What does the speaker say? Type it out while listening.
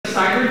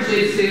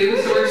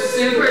Cyberjitsu, so we're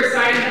super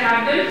excited to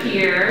have them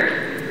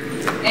here.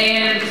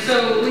 And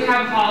so we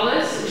have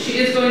Hollis. She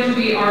is going to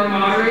be our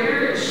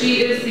moderator.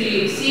 She is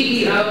the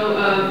CEO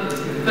of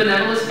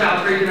Benevolent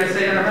Valkyrie. Did I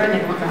say that right?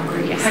 Benevolent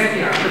Valkyrie, yes. Heck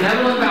yeah,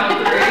 Benevolent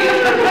Valkyrie.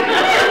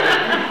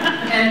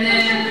 And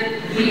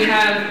then we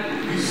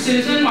have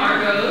Susan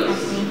Markose,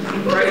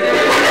 right there.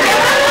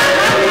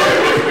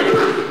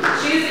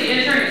 She is the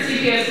intern at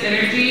CPS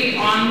Energy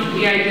on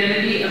the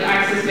identity of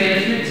access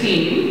management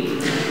team.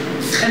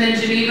 And then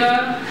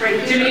Geneva,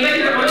 Geneva,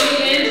 you're only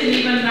in,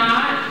 Geneva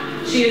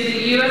Knott. She is a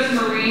U.S.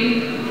 Marine,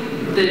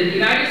 the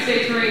United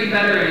States Marine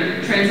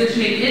veteran,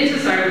 transitioning into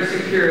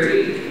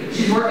cybersecurity.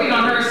 She's working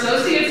on her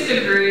associate's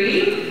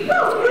degree in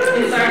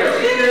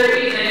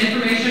cybersecurity and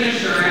information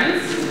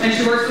assurance, and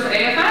she works with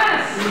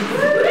AFS.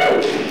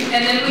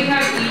 And then we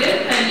have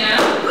Edith Pena.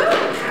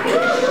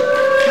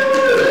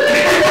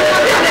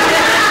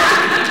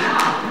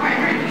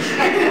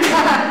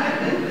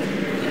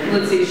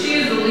 Let's see, she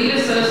is the lead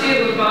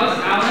associate with Boss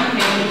Alan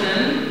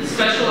Hamilton,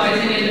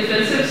 specializing in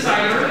defensive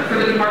cyber for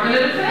the Department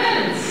of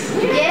Defense.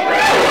 Yeah.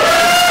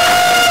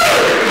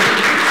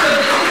 So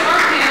this is our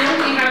panel.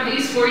 We have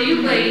these for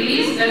you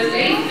ladies as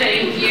a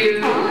thank you.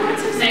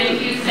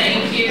 Thank you,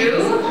 thank you.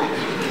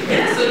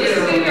 So this is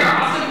going to be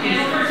our awesome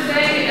panel for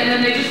today, and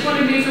then they just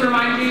wanted me to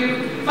remind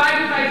you, 5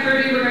 to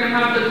 5:30 we're going to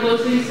have the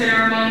closing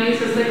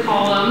ceremonies as they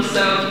call them,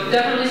 so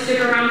definitely stick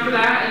around for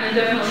that, and then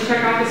definitely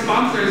check out the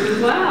sponsors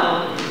as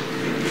well.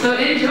 So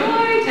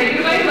enjoy, take it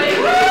away, ladies.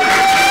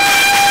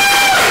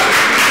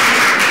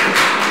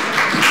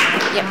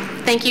 Yeah,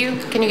 thank you.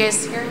 Can you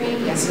guys hear me?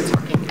 Yes, it's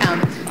working.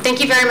 Thank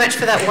you very much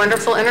for that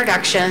wonderful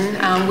introduction.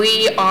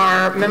 We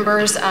are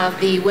members of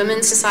the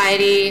Women's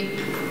Society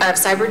of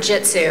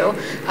Cyberjitsu.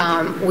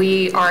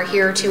 We are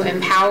here to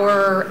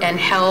empower and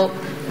help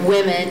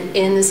women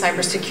in the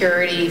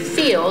cybersecurity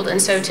field,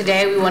 and so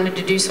today we wanted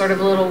to do sort of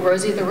a little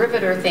Rosie the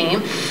Riveter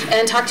theme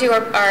and talk to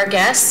our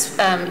guests,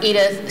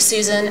 Edith,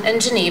 Susan,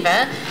 and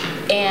Geneva,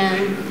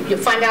 and you'll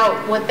find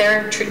out what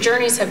their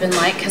journeys have been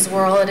like, because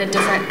we're all at a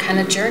different kind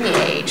of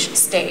journey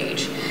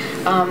stage.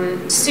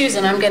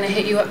 Susan, I'm going to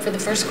hit you up for the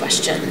first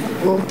question.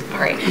 All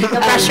right. No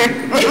pressure.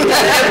 No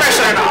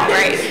pressure at all,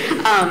 right?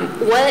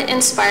 What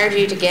inspired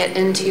you to get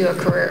into a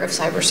career of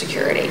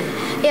cybersecurity?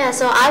 Yeah,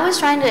 so I was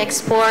trying to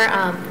explore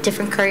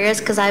different careers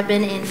because I've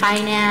been in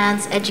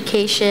finance,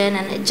 education,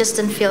 and it just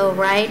didn't feel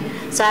right.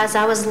 So as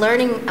I was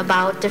learning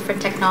about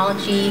different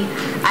technology,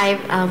 I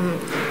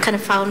kind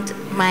of found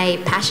my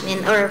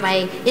passion or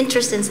my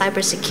interest in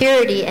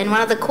cybersecurity. And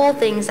one of the cool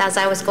things as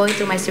I was going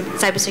through my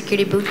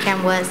cybersecurity boot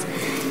camp was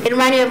it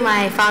reminded me of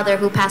my father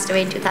who passed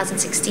away in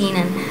 2016,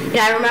 and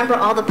I remember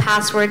all the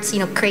passwords,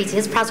 crazy.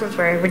 His passwords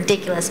were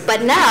ridiculous.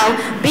 But now,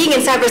 being in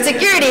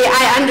cybersecurity,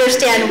 I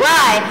understand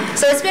why.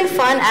 So it's been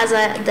fun as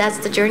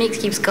the journey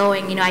keeps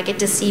going. I get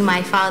to see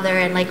my father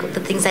and like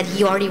the things that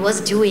he already was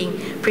doing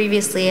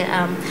previously.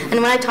 And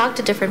when I talk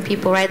to different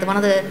people, right, one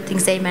of the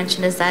things they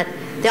mentioned is that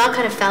they all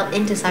kind of fell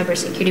into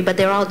cybersecurity, but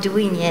they're all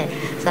doing it.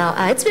 So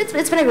it's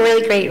been a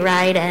really great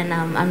ride, and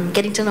I'm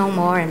getting to know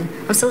more, and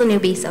I'm still a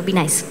newbie, so it'll be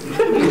nice.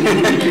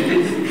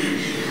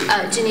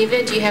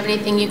 Geneva, do you have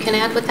anything you can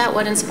add with that?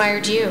 What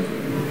inspired you?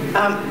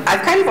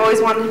 I've kind of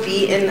always wanted to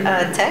be in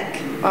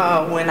tech.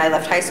 When I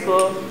left high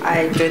school,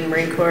 I joined the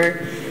Marine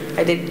Corps.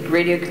 I did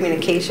radio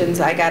communications.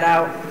 I got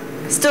out.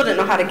 Still didn't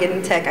know how to get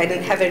in tech. I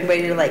didn't have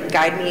anybody to like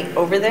guide me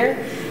over there.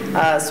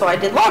 So I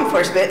did law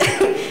enforcement.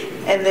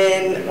 And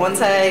then once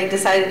I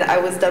decided I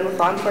was done with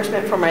law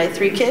enforcement for my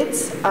 3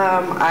 kids,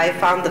 I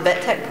found the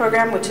Vet Tech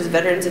program, which is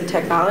Veterans in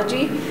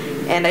Technology,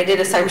 and I did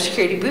a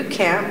cybersecurity boot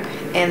camp,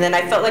 and then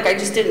I felt like I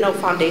just didn't know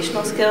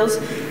foundational skills,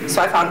 so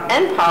I found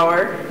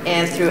NPower,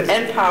 and through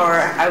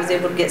NPower I was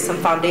able to get some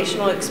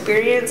foundational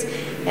experience,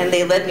 and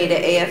they led me to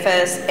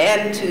AFS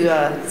and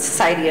to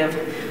Society of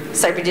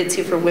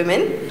Cyberjitsu for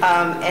Women,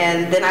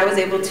 and then I was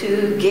able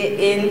to get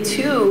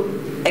into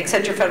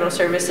Accenture Federal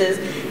Services,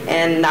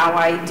 and now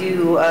I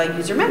do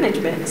user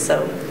management.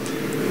 So,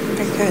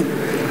 very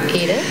good.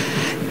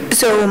 Edith?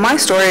 So my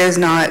story is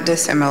not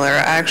dissimilar.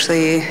 I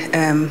actually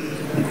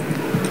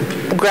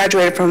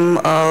graduated from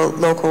a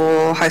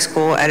local high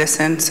school,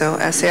 Edison, so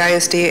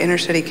SAISD, inner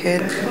city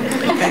kid.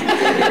 Okay.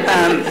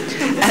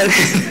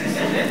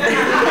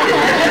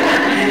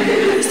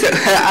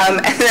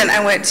 And then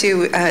I went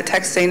to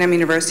Texas A&M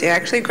University. I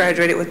actually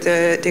graduated with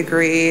a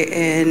degree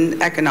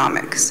in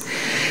economics.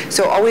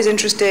 So always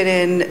interested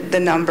in the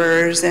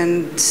numbers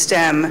and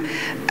STEM,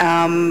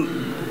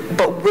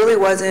 but really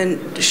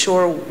wasn't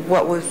sure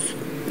what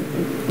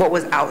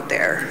was out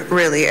there,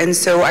 really. And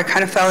so I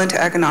kind of fell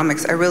into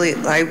economics.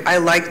 I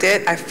liked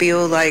it. I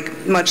feel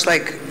like, much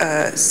like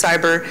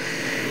cyber,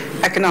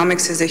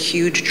 economics is a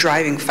huge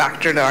driving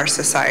factor to our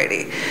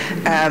society.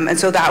 And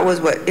so that was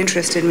what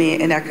interested me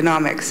in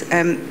economics.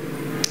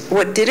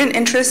 What didn't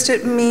interest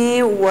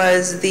me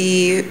was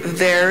the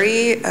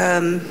very,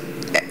 and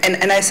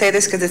I say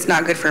this because it's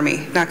not good for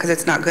me, not because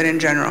it's not good in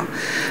general.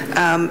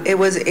 It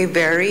was a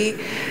very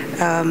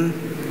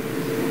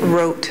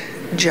rote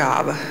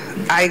job.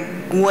 I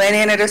went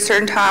in at a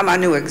certain time. I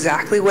knew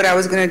exactly what I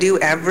was going to do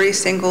every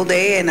single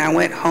day, and I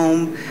went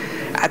home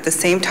at the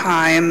same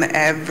time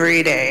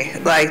every day.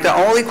 Like, the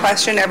only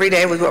question every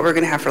day was what we're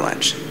going to have for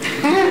lunch.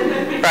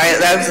 Right?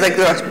 That was like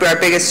our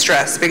biggest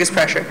stress, biggest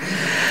pressure.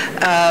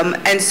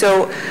 And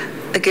so,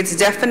 like, it's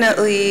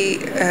definitely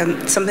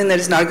something that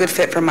is not a good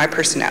fit for my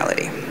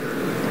personality.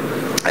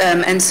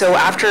 And so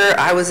after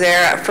I was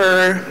there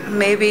for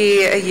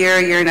maybe a year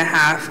and a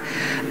half,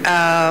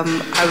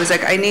 I was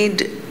like, I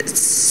need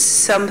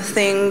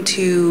something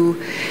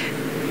to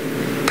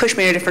push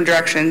me in a different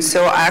direction.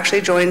 So I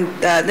actually joined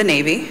the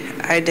Navy.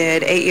 I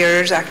did 8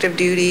 years active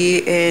duty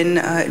in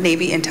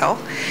Navy Intel,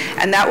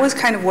 and that was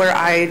kind of where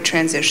I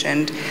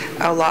transitioned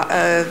a lot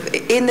of,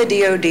 in the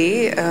DoD,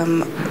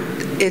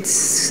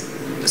 it's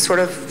sort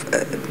of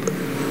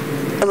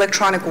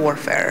electronic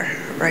warfare,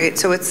 right?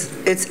 So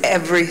it's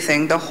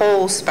everything, the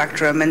whole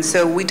spectrum. And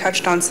so we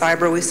touched on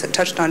cyber, we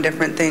touched on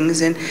different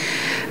things. And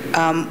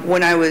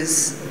when I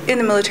was in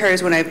the military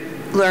is when I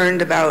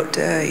learned about,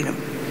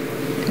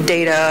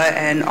 data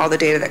and all the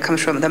data that comes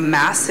from, the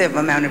massive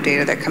amount of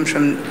data that comes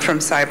from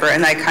cyber.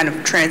 And I kind of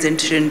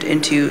transitioned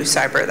into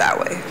cyber that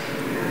way.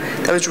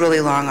 That was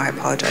really long, I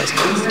apologize.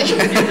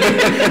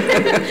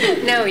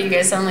 No, you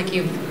guys sound like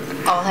you've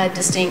all had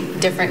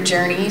distinct different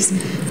journeys,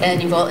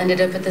 and you've all ended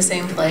up at the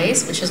same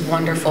place, which is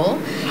wonderful.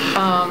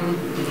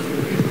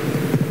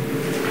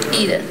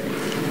 Edith,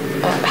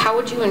 how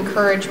would you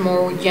encourage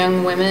more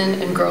young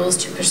women and girls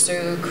to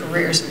pursue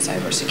careers in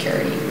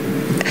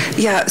cybersecurity?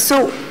 Yeah,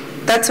 so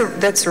that's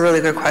a really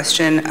good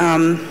question.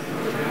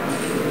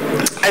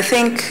 I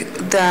think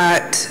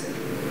that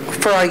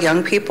for our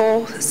young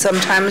people,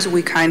 sometimes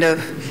we kind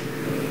of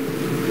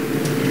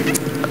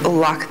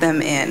lock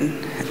them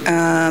in.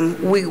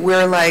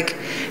 We're like,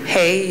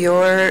 hey,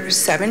 you're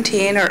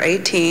 17 or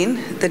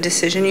 18. The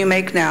decision you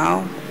make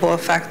now will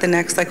affect the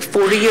next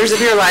 40 years of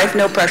your life.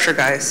 No pressure,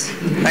 guys.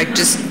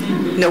 Just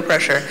no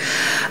pressure.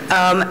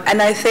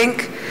 And I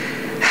think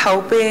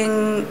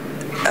helping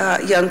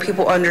young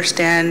people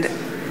understand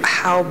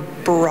how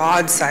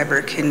broad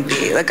cyber can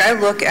be. I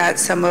look at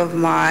some of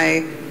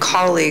my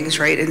colleagues,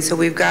 right? And so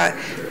we've got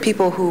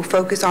people who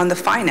focus on the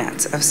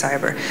finance of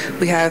cyber.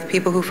 We have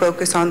people who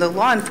focus on the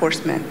law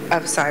enforcement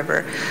of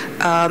cyber.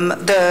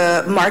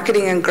 The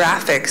marketing and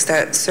graphics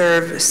that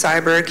serve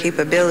cyber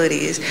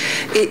capabilities.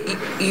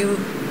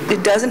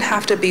 It doesn't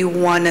have to be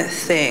one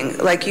thing.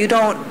 You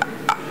don't,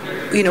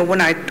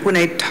 when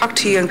I talk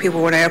to young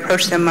people, when I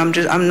approach them,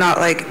 I'm not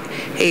like,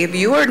 hey, if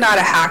you are not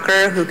a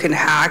hacker who can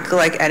hack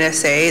like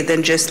NSA,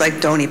 then just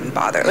don't even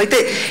bother.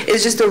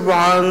 It's just the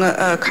wrong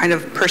kind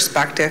of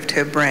perspective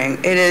to bring.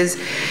 It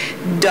is,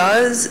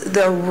 does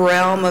the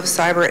realm of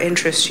cyber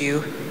interest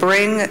you?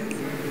 Bring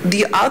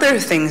the other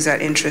things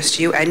that interest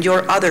you and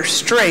your other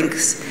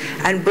strengths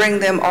and bring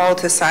them all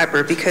to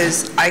cyber,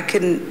 because I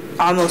can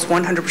almost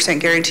 100%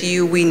 guarantee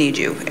you we need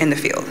you in the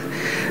field,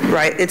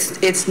 right?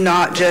 It's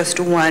not just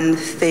one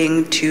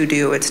thing to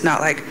do. It's not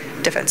like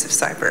defensive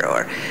cyber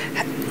or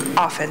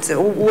offensive,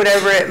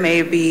 whatever it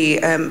may be.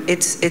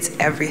 It's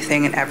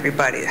everything, and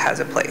everybody has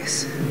a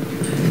place.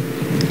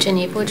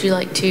 Geneva, would you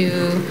like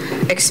to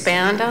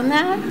expand on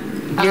that?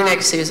 You're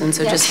next, Susan,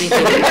 so just be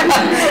thinking.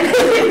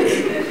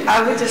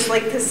 I would just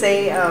like to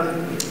say,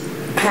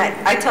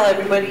 I tell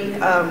everybody,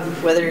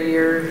 whether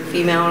you're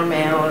female or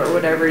male or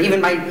whatever,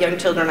 even my young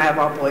children, I have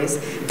all boys,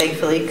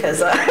 thankfully,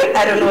 because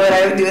I don't know what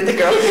I would do with a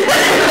girl.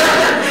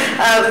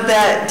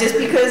 That just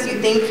because you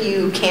think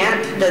you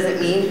can't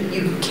doesn't mean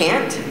you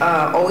can't.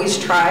 Always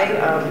try.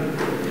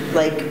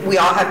 We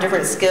all have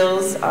different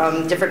skills,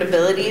 different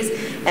abilities,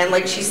 and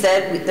like she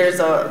said,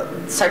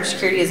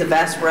 cybersecurity is a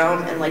vast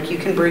realm, and you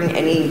can bring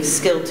any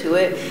skill to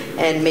it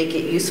and make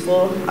it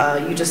useful.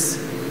 You just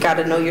got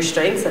to know your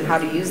strengths and how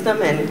to use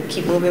them and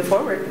keep moving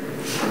forward.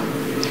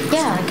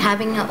 Yeah,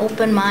 having an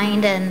open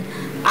mind. And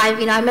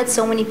I met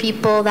so many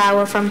people that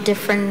were from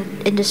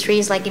different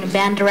industries,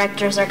 band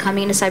directors are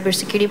coming into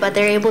cybersecurity, but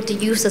they're able to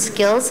use the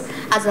skills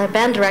as a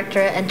band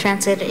director and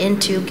translate it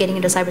into getting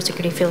into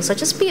cybersecurity field. So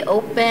just be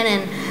open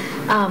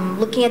and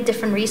looking at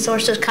different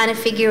resources, kind of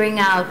figuring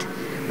out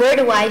where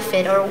do I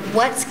fit, or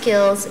what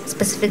skills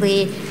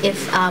specifically,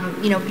 if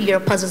you're a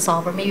puzzle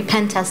solver, maybe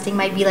pen testing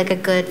might be a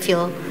good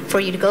field for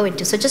you to go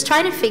into. So just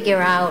trying to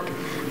figure out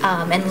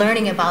and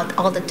learning about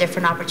all the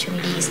different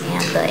opportunities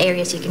and the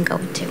areas you can go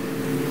into.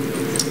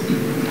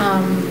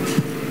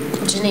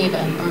 Geneva,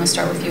 I'm going to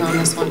start with you on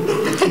this one.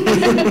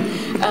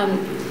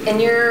 In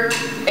your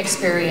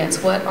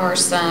experience, what are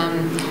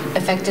some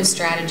effective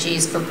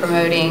strategies for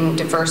promoting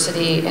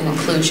diversity and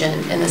inclusion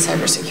in the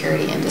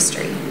cybersecurity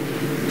industry?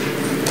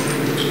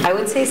 I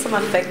would say some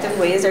effective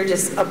ways are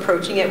just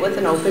approaching it with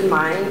an open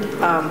mind.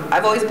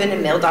 I've always been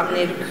in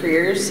male-dominated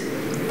careers,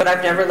 but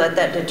I've never let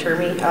that deter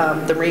me.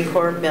 The Marine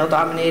Corps,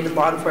 male-dominated,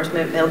 law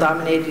enforcement,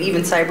 male-dominated,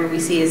 even cyber we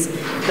see is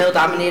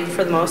male-dominated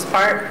for the most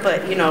part,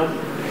 but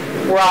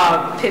we're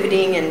all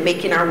pivoting and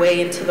making our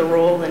way into the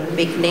role and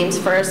making names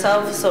for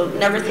ourselves, so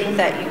never think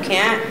that you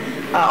can't.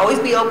 Always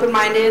be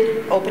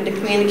open-minded, open to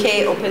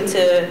communicate, open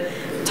to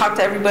talk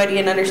to everybody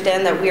and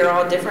understand that we are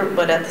all different,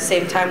 but at the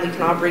same time, we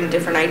can all bring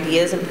different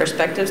ideas and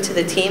perspectives to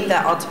the team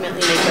that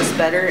ultimately make us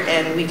better,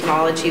 and we can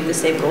all achieve the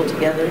same goal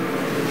together.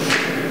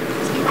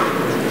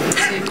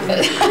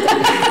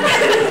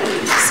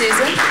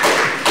 Susan?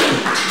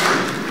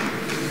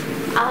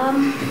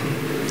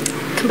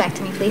 Come back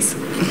to me, please.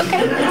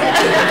 Okay.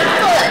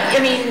 Well, I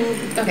mean,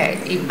 okay.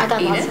 I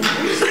got lots of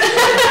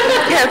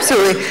Yeah,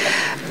 absolutely.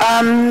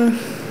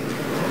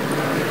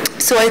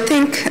 So I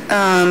think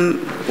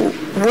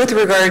with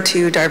regard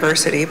to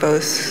diversity,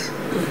 both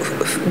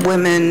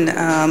women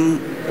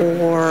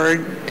or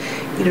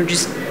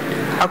just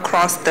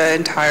across the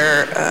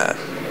entire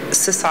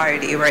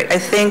society, right? I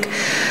think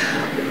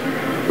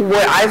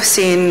what I've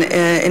seen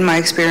in my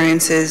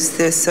experience is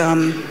this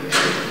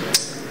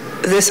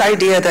this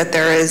idea that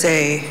there is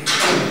a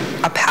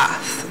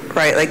path,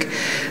 right? Like,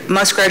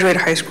 must graduate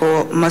high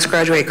school, must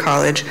graduate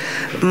college,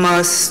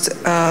 must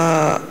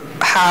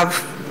have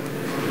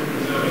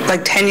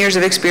like 10 years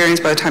of experience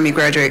by the time you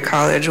graduate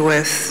college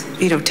with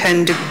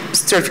 10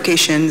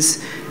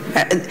 certifications.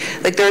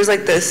 Like, there's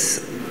like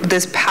this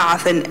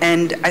path,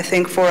 and I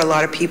think for a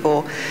lot of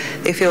people,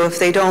 they feel if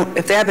they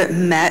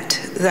haven't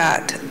met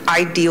that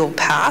ideal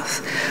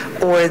path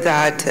or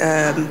that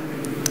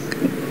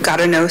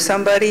gotta know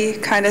somebody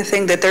kind of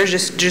thing, that there's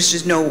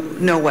just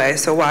no way,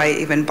 so why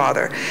even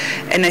bother?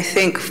 And I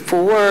think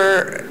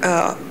for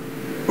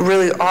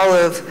really all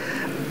of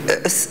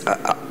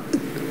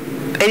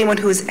anyone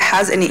who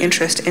has any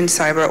interest in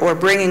cyber or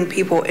bringing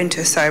people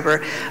into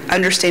cyber,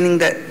 understanding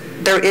that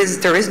there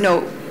is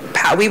no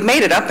path. We've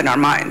made it up in our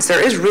minds.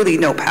 There is really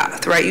no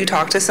path, right? You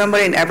talk to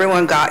somebody and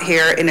everyone got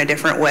here in a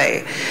different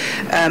way.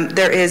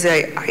 There is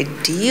a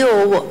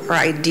ideal or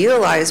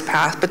idealized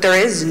path, but there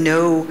is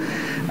no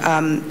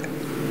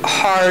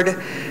hard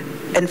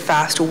and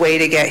fast way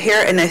to get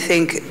here. And I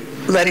think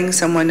letting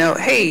someone know,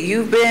 hey,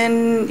 you've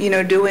been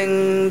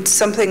doing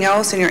something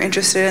else and you're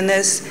interested in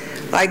this,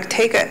 like,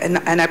 take it.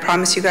 And I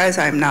promise you guys,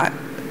 I'm not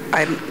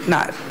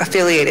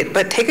affiliated,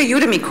 but take a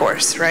Udemy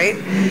course, right?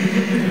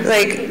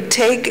 Like,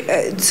 take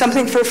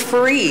something for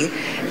free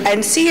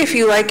and see if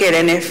you like it.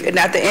 And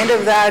at the end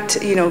of that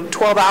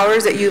 12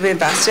 hours that you've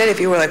invested, if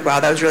you were like, wow,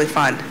 that was really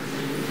fun,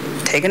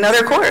 take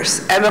another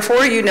course. And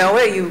before you know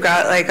it, you've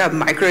got like a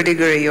micro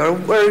degree or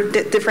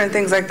different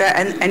things like that,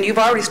 and you've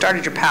already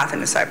started your path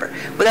into cyber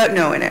without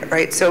knowing it,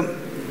 right? So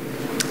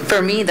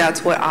for me,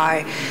 that's what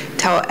I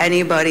tell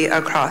anybody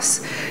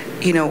across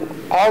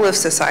all of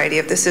society.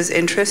 If this is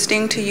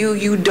interesting to you,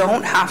 you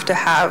don't have to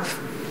have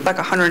like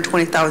a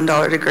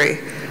 $120,000 degree.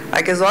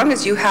 Like, as long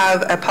as you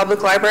have a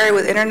public library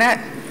with internet,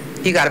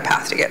 you got a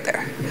path to get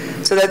there.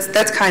 So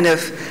that's kind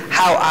of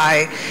how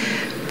I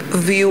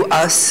view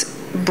us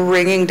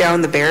bringing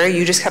down the barrier.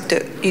 You just have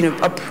to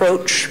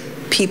approach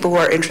people who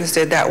are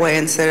interested that way,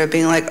 instead of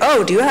being like,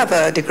 oh, do you have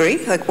a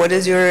degree? Like, what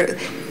is your,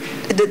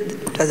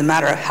 it doesn't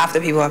matter. Half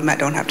the people I've met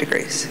don't have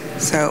degrees.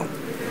 So.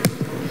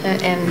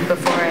 And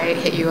before I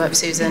hit you up,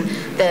 Susan,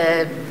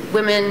 the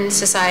Women's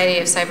Society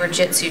of Cyber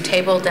Jitsu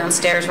table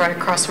downstairs right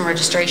across from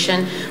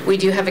registration, we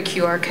do have a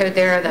QR code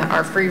there that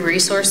are free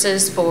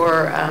resources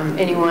for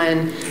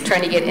anyone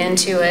trying to get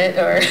into it.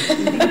 Or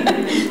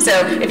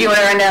so if you want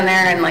to run down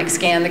there and like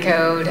scan the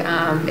code,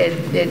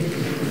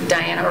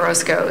 Diana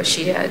Orozco,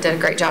 she did a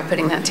great job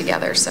putting that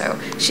together, so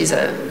she's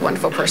a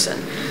wonderful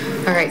person.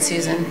 All right,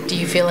 Susan, do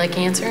you feel like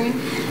answering?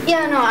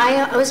 Yeah, no,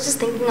 I was just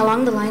thinking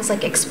along the lines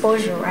like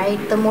exposure, right?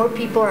 The more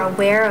people are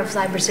aware of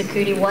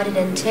cybersecurity, what it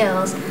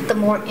entails, the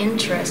more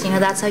interest.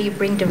 That's how you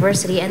bring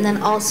diversity. And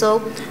then also,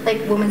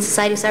 like Women's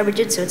Society of Cyber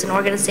Jitsu, it's an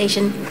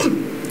organization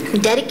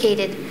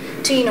dedicated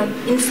to,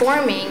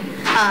 informing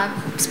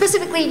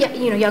specifically,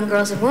 young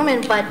girls and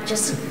women, but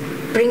just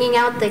bringing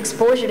out the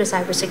exposure to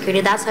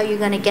cybersecurity. That's how you're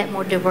going to get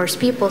more diverse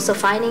people. So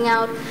finding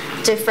out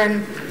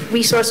different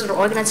resources or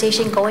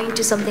organization, going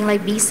to something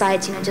like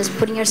BSides, just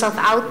putting yourself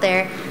out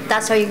there,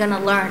 that's how you're going to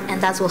learn, and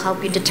that will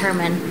help you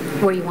determine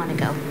where you want to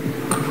go.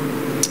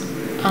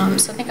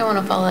 So I think I want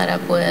to follow that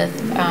up with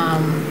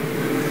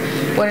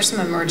what are some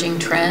emerging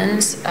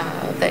trends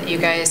that you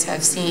guys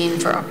have seen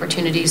for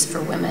opportunities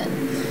for women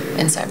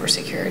in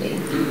cybersecurity?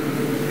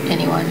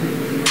 Anyone?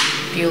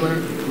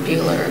 Bueller,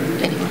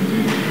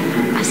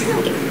 anyone? I see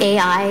like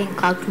AI and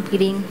cloud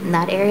computing in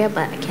that area,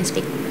 but I can't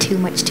speak too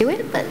much to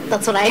it, but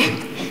that's what I...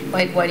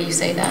 Why do you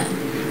say that?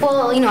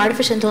 Well,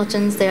 artificial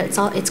intelligence,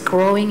 it's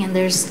growing and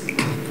there's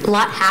a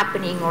lot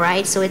happening,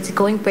 right? So it's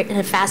going at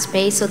a fast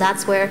pace, so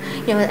that's where,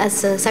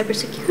 as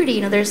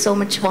cybersecurity, there's so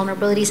much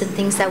vulnerabilities and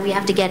things that we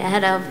have to get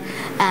ahead of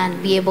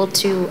and be able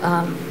to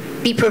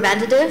be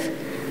preventative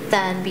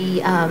than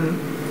be,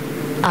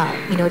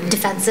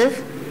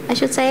 defensive, I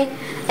should say.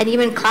 And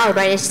even cloud,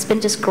 right? It's been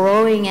just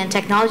growing, and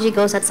technology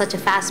goes at such a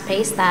fast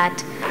pace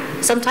that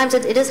sometimes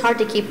it is hard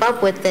to keep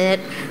up with it.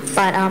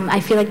 But I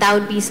feel like that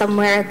would be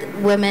somewhere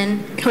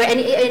women or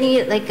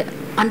any like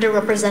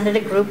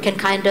underrepresented group can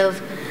kind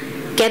of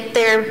get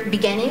their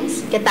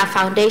beginnings, get that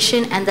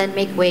foundation, and then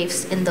make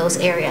waves in those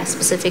areas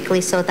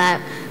specifically, so that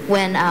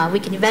when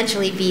we can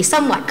eventually be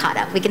somewhat caught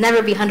up. We can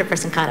never be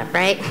 100% caught up,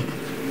 right?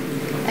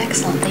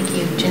 Excellent, thank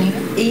you. Geneva?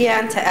 Yeah,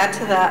 and to add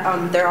to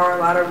that, there are a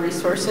lot of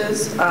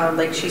resources,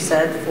 like she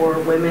said, for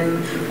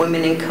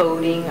women in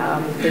coding.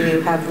 Then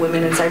you have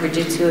women in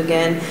cyberjitsu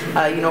again,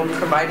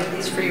 providing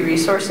these free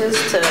resources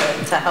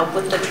to help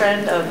with the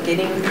trend of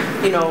getting,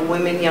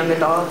 women, young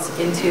adults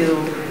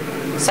into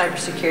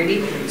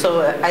cybersecurity.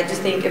 So I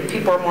just think if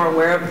people are more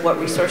aware of what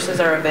resources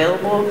are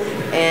available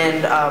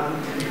and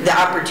the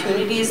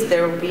opportunities,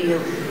 there will be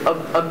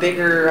a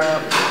bigger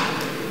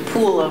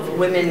pool of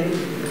women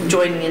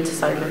joining into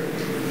cyber.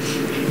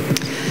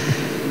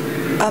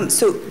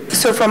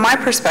 So from my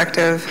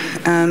perspective,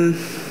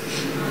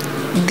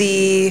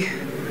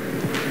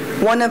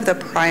 one of the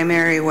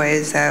primary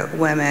ways that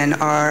women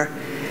are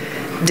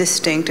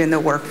distinct in the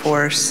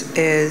workforce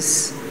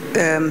is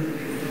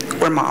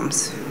we're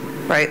moms,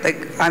 right?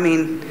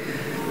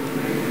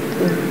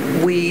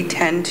 We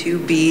tend to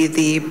be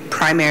the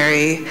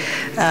primary,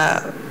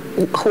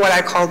 what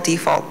I call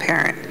default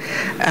parent.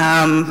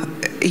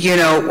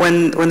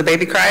 When the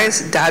baby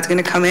cries, dad's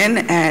gonna come in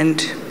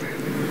and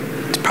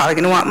it's probably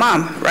gonna want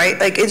mom, right?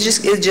 It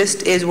just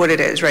is what it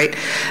is, right?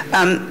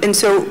 And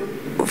so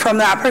from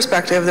that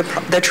perspective,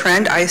 the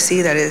trend I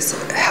see that is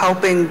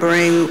helping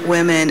bring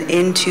women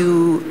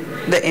into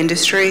the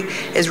industry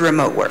is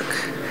remote work.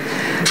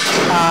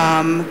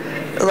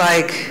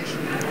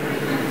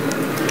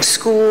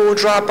 School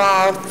drop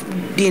off,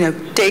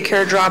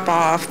 daycare drop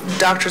off,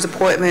 doctor's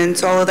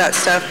appointments, all of that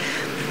stuff.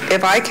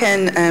 If I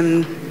can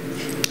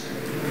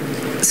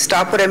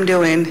stop what I'm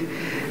doing,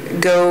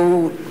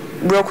 go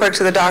real quick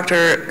to the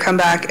doctor, come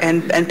back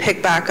and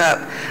pick back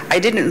up, I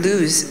didn't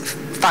lose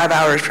 5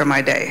 hours from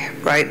my day,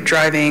 right?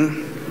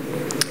 Driving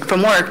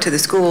from work to the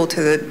school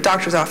to the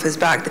doctor's office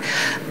back.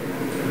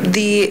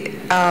 The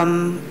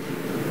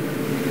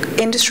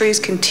industry's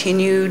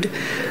continued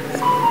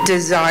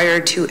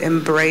desire to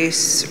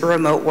embrace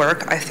remote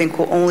work, I think,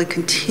 will only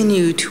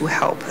continue to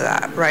help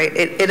that, right?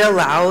 It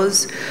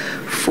allows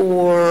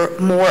for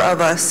more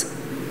of us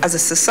as a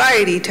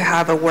society to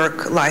have a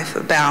work-life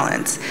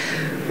balance,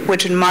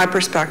 which in my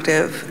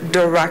perspective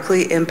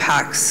directly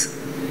impacts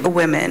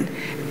women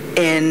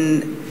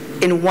in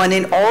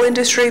all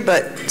industry,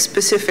 but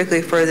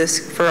specifically for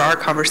our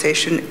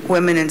conversation,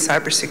 women in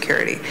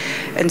cybersecurity.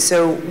 And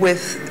so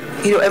with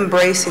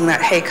embracing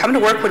that, hey, come to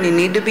work when you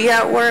need to be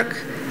at work,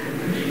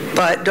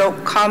 but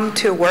don't come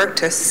to work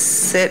to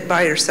sit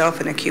by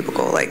yourself in a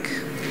cubicle. And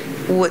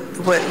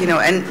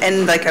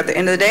at the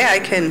end of the day, I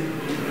can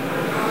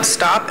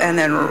stop and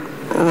then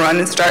run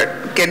and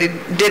start getting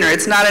dinner.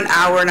 It's not an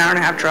hour and a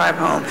half drive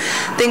home.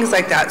 Things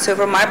like that. So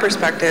from my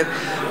perspective,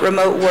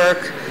 remote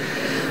work,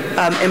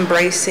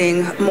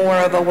 embracing more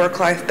of a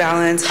work-life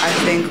balance, I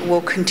think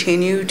will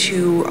continue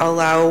to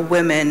allow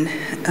women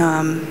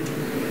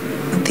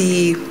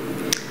the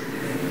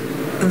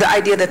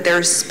idea that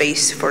there's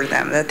space for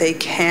them, that they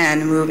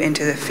can move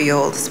into the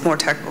fields, more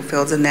technical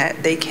fields, and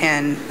that they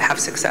can have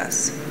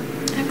success.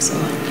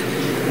 Excellent.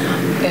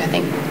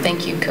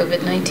 Thank you,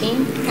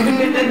 COVID-19.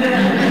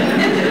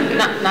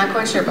 not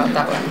quite sure about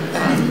that one.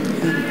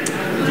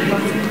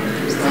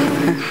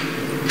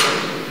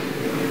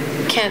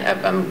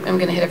 I'm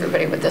going to hit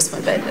everybody with this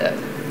one, but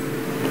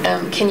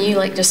can you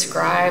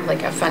describe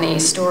a funny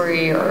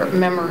story or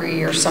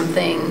memory or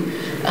something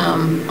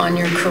on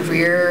your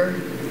career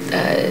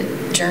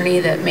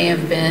journey that may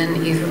have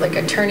been either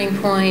a turning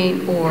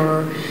point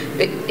or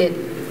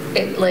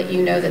it let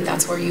you know that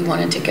that's where you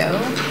wanted to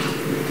go?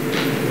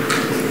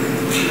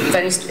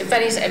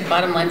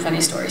 Bottom line,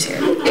 funny stories here.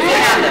 If you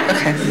have them.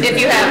 Okay. If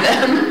you have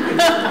them.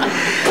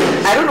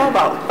 I don't know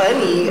about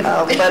funny,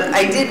 but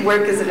I did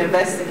work as an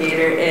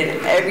investigator,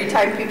 and every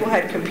time people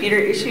had computer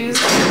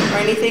issues or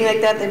anything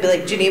like that, they'd be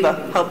like,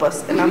 Geneva, help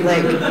us. And I'm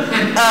like,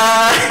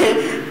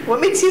 what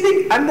makes you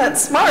think I'm that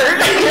smart?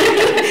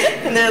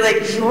 And they're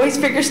like, you always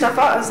figure stuff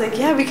out. I was like,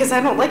 yeah, because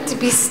I don't like to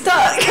be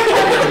stuck.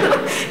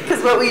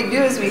 Because what we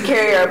do is we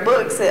carry our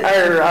books,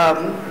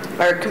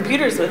 our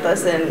computers with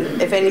us,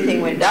 and if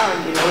anything went down,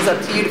 it was up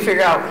to you to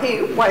figure out,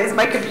 hey, why is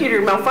my computer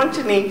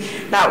malfunctioning,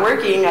 not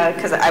working?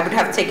 Because I would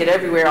have to take it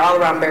everywhere, all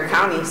around Bexar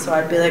County. So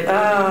I'd be like,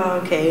 oh,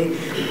 okay,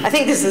 I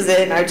think this is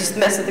it. And I would just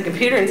mess with the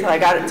computer until I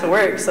got it to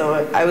work.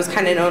 So I was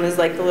kind of known as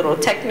the little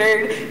tech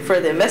nerd for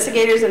the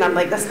investigators, and I'm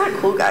like, that's not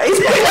cool, guys.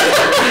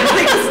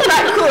 It's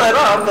not cool at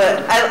all.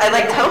 But I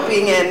liked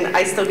helping, and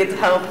I still get to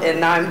help, and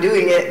now I'm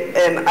doing it,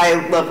 and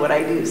I love what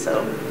I do.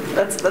 So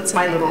that's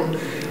my little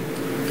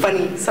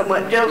funny,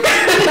 somewhat joke.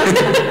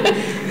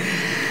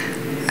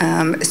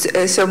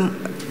 So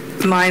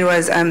mine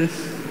was,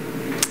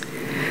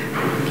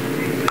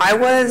 I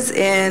was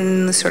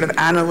in sort of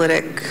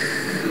analytic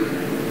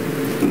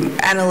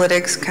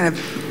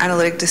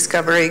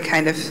discovery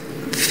kind of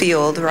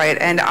field, right?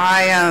 And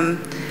I,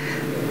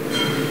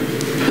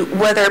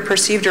 whether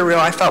perceived or real,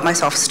 I felt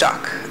myself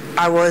stuck.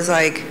 I was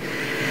like,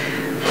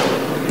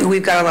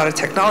 we've got a lot of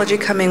technology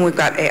coming. We've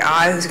got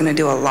AI who's going to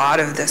do a lot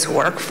of this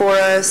work for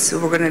us.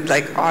 We're going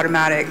to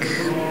automatic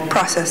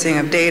processing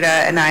of data,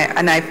 and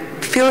I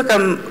feel like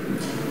I'm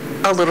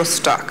a little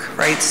stuck,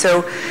 right?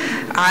 So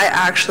I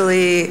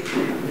actually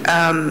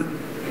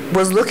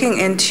was looking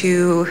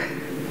into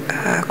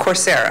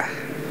Coursera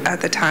at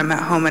the time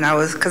at home, and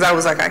because I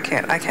was like, I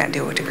can't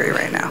do a degree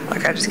right now,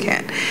 like I just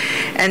can't.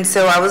 And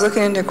so I was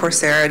looking into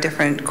Coursera,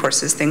 different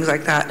courses, things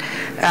like that,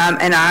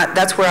 and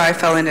that's where I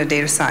fell into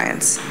data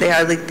science. They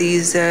have like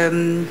this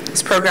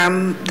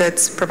program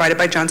that's provided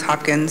by Johns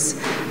Hopkins.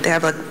 They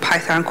have like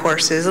Python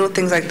courses, little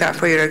things like that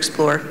for you to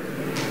explore.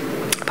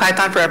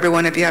 Python for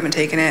everyone if you haven't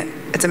taken it,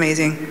 it's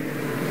amazing.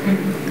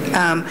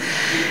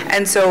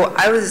 And so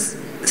I was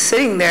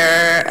sitting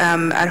there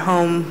at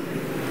home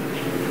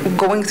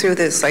going through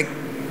this like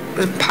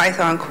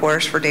Python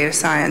course for data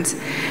science,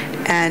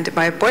 and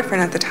my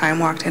boyfriend at the time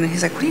walked in and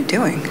he's like, "What are you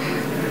doing?"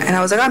 And I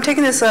was like, "I'm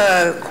taking this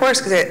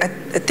course because I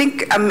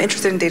think I'm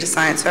interested in data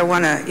science, so I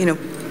want to,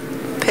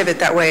 pivot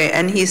that way."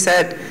 And he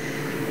said,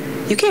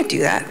 "You can't do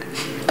that."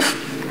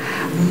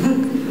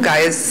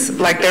 Guys,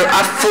 like they're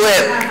a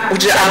flip, and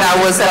I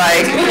was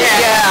like,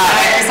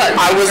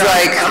 I was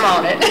like, I'm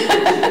on it.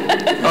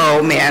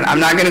 Oh man, I'm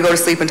not gonna go to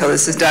sleep until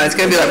this is done. It's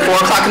gonna be like 4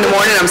 o'clock in the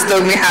morning. I'm still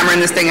gonna be hammering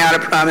this thing out. I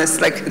promise.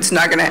 Like it's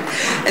not gonna.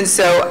 And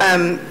so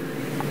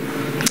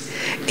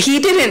he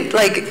didn't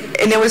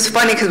and it was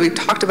funny because we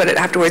talked about it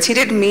afterwards. He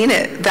didn't mean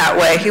it that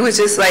way. He was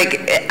just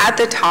like, at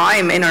the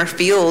time in our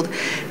field,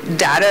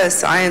 data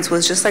science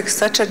was just like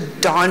such a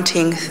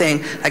daunting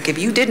thing. Like if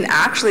you didn't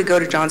actually go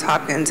to Johns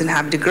Hopkins and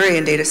have a degree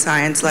in data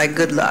science, like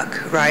good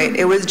luck, right?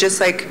 It was just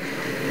like,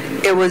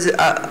 it was,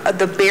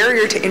 the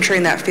barrier to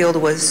entering that field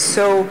was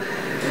so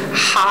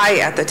high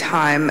at the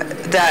time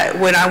that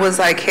when I was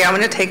like, hey, I'm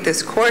gonna take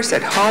this course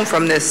at home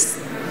from this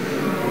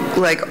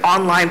like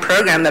online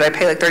program that I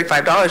pay like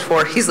 $35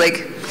 for, he's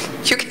like,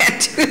 you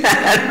can't do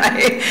that,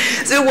 right?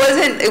 So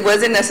it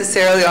wasn't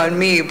necessarily on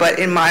me, but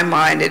in my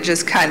mind, it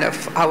just kind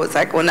of, I was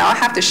like, well, now I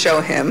have to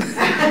show him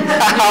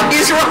how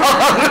he's wrong.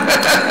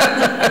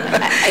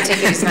 I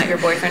take it he's not your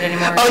boyfriend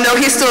anymore. Oh no,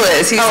 he still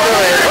is. He still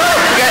is.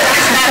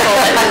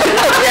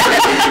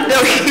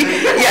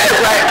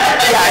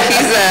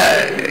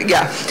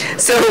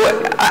 So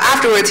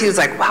afterwards, he was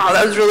like, wow,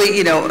 that was really,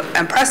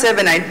 impressive.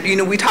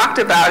 And we talked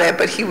about it,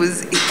 but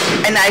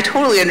and I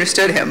totally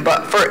understood him.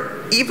 But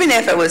even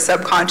if it was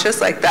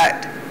subconscious, like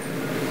that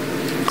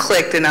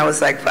clicked, and I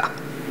was like, well,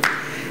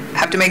 I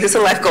have to make this a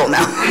life goal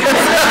now.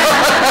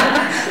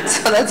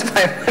 So that's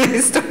my funny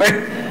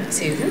story.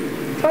 Susan?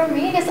 For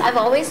me, I guess I've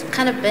always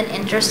kind of been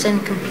interested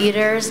in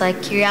computers.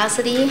 Like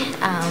curiosity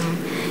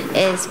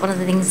is one of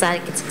the things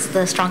that it's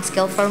the strong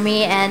skill for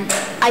me. And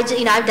I've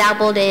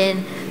dabbled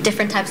in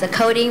different types of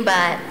coding,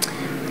 but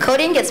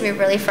coding gets me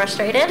really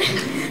frustrated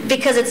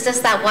because it's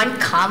just that one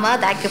comma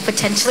that could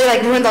potentially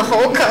ruin the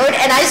whole code,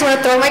 and I just want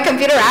to throw my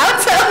computer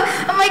out. So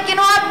I'm like, you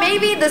know what?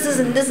 Maybe this is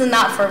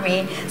not for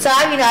me. So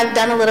I've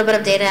done a little bit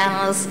of data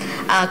analyst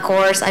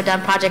course. I've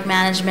done project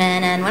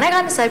management, and when I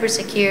got into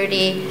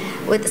cybersecurity,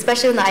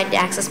 especially with the ID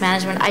access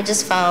management, I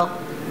just felt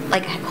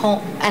like at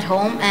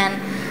home.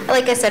 And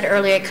like I said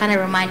earlier, it kind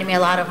of reminded me a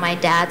lot of my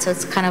dad, so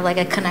it's kind of like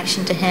a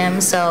connection to him.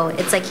 So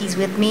it's like he's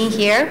with me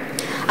here.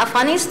 A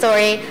funny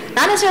story,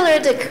 not necessarily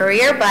related to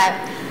career, but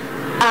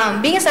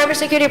being a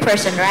cybersecurity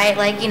person, right?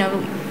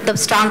 The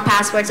strong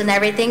passwords and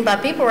everything,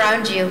 but people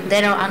around you,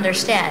 they don't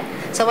understand.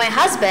 So my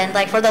husband,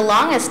 for the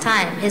longest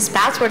time, his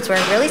passwords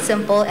were really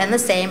simple and the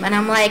same, and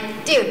I'm like,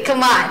 dude,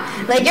 come on.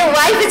 Your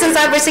wife is in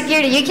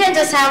cybersecurity. You can't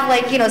just have,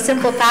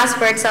 simple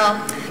passwords. So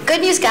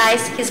good news,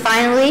 guys. He's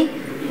finally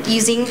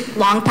using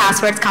long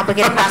passwords,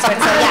 complicated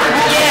passwords. So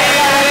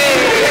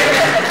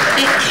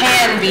It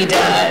can be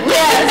done.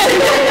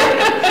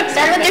 Yes.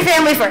 Start with your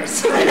family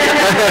first.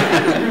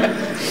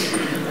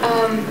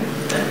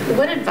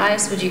 What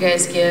advice would you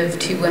guys give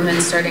to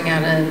women starting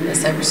out in the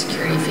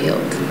cybersecurity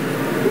field?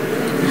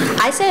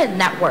 I said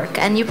network,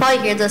 and you probably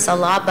hear this a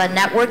lot, but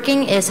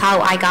networking is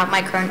how I got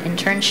my current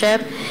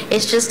internship.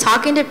 It's just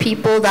talking to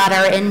people that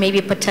are in maybe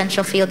a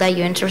potential field that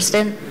you're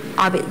interested in.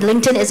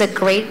 LinkedIn is a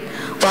great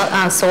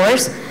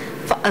source.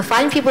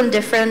 Find people in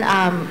different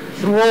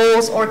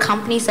roles or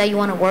companies that you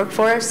want to work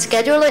for.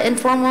 Schedule an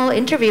informal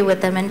interview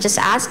with them and just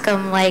ask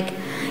them,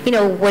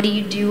 what do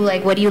you do?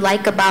 What do you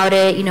like about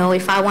it?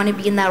 If I want to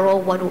be in that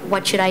role,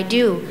 what should I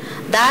do?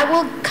 That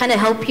will kind of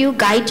help you,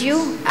 guide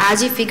you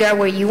as you figure out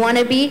where you want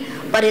to be.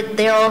 But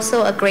they're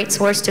also a great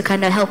source to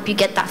kind of help you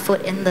get that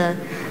foot in the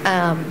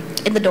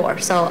door.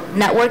 So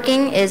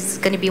networking is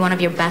going to be one of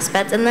your best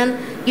bets. And then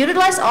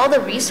utilize all the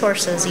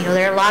resources.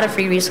 There are a lot of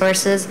free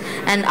resources.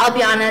 And I'll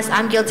be honest,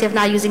 I'm guilty of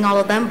not using all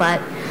of them,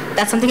 but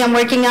that's something I'm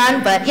working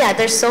on. But yeah,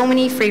 there's so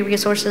many free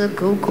resources.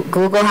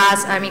 Google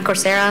has,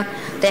 Coursera,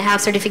 they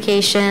have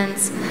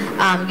certifications,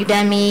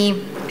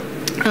 Udemy.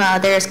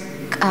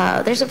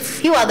 There's a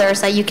few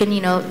others that you can,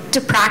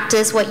 to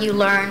practice what you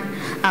learn.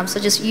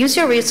 So just use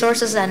your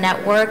resources and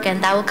network,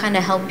 and that will kind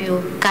of help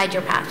you guide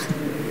your path.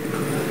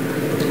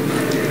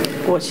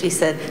 What she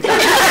said.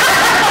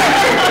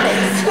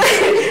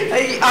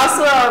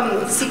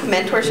 Also, seek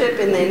mentorship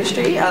in the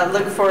industry.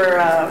 Look for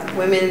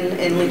women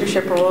in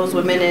leadership roles,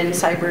 women in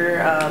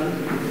cyber.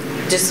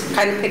 Just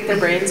kind of pick their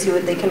brains, see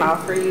what they can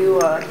offer you.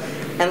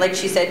 And like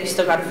she said, you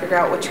still got to figure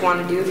out what you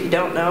want to do if you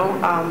don't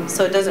know.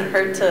 So it doesn't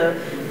hurt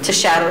to to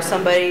shadow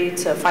somebody,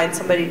 to find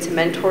somebody to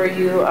mentor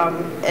you,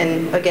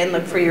 and again,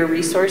 look for your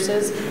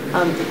resources.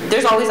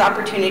 There's always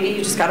opportunity,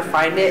 you just gotta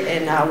find it,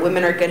 and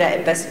women are good at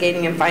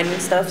investigating and finding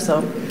stuff,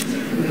 so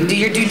do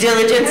your due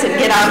diligence and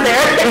get out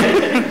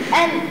there.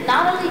 And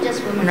not only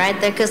just women, right?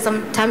 Because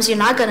sometimes you're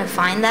not gonna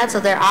find that, so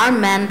there are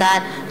men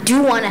that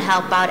do wanna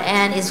help out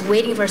and is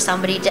waiting for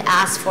somebody to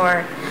ask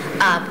for,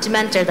 to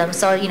mentor them.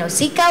 So, you know,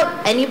 seek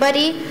out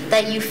anybody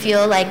that you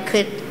feel like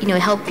could, you know,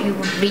 help you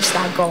reach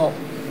that goal.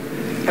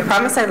 I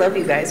promise I love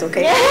you guys,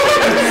 okay?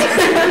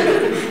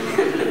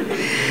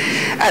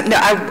 No,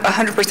 I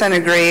 100%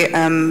 agree.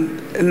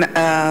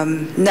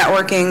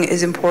 Networking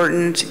is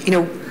important. You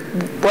know,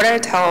 what I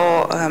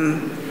tell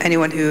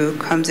anyone who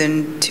comes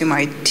into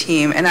my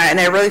team, and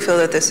I really feel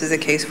that this is the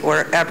case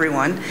for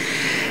everyone,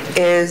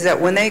 is that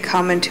when they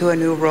come into a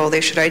new role,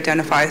 they should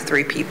identify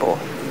 3 people,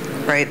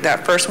 right?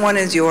 That first one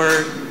is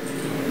your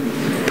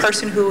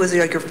person who is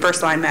like your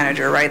first line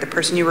manager, right? The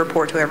person you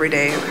report to every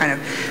day, who kind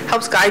of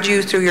helps guide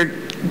you through your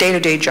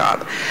day-to-day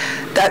job.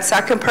 That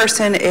second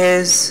person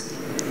is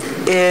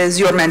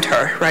your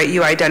mentor, right?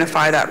 You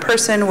identify that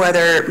person,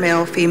 whether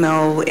male,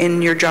 female,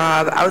 in your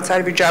job, outside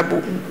of your job,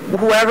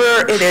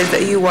 whoever it is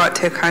that you want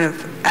to kind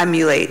of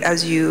emulate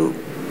as you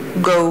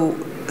go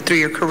through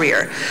your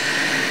career.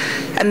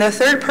 And the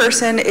third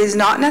person is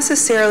not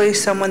necessarily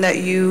someone that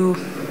you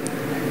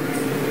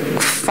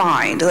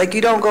find. Like,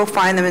 you don't go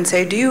find them and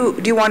say, do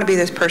you want to be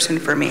this person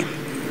for me?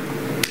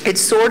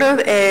 It's sort of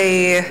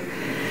a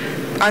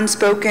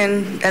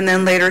unspoken and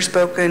then later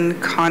spoken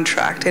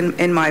contract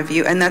in my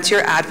view, and that's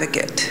your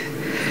advocate,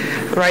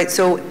 right?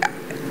 So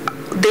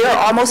they are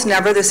almost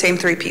never the same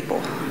 3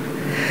 people.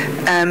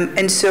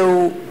 And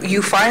so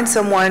you find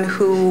someone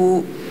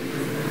who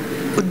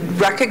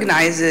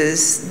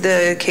recognizes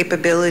the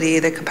capability,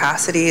 the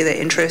capacity, the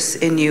interests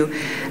in you,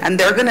 and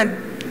they're going to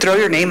throw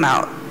your name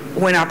out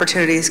when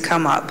opportunities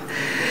come up.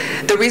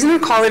 The reason I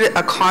call it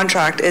a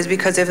contract is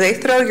because if they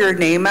throw your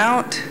name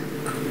out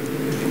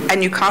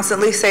and you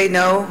constantly say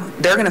no,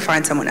 they're going to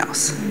find someone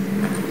else,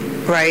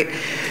 right?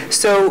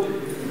 So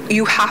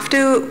you have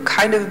to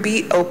kind of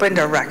be open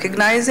to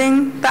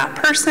recognizing that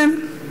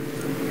person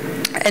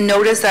and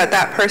notice that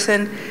that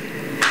person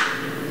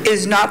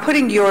is not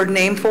putting your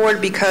name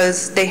forward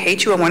because they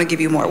hate you and want to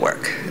give you more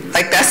work.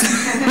 Like, that's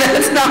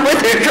not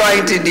what they're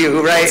trying to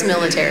do, right? It's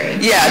military.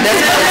 Yeah,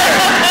 that's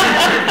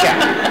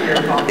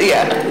military.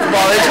 Yeah,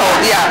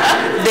 volunteer.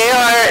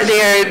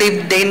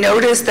 Yeah, they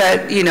notice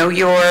that, you know,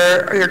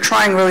 you're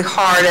trying really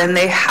hard, and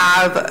they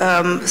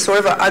have sort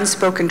of an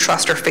unspoken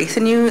trust or faith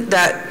in you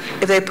that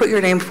if they put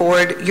your name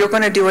forward, you're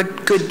going to do a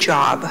good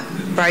job,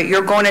 right?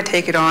 You're going to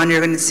take it on.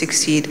 You're going to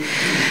succeed,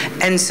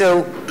 and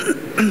so,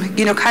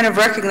 you know, kind of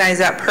recognize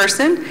that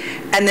person,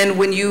 and then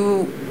when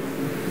you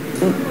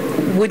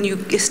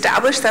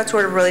establish that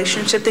sort of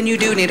relationship, then you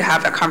do need to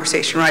have that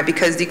conversation, right?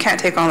 Because you can't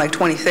take on like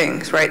 20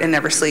 things, right, and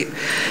never sleep.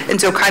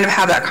 And so kind of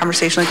have that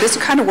conversation, like, this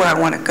is kind of where I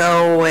want to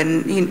go,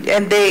 and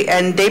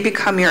they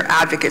become your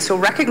advocate. So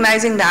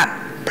recognizing that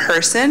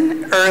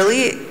person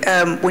early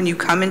when you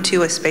come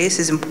into a space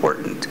is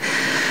important.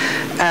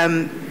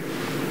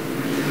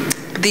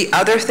 The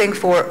other thing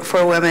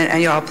for women,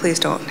 and y'all please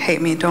don't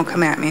hate me, don't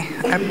come at me,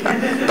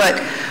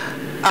 but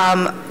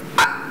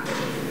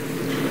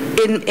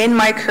in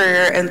my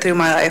career and through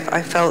my life,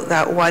 I felt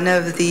that one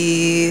of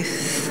the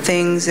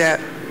things that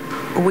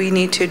we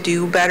need to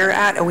do better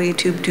at, and we need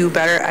to do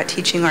better at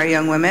teaching our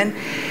young women,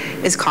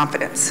 is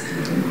confidence.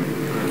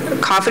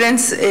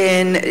 Confidence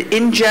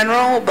in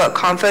general, but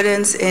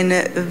confidence in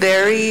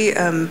very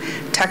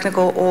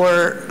technical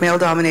or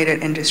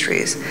male-dominated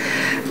industries.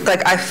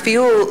 Like, I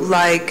feel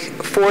like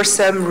for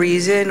some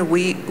reason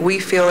we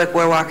feel like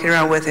we're walking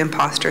around with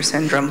imposter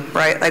syndrome,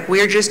 right? Like,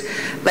 we're just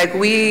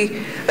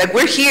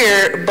we're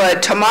here,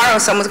 but tomorrow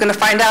someone's going to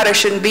find out I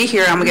shouldn't be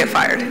here and I'm going to get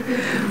fired,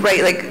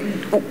 right? Like,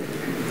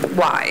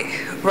 why?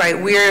 Right,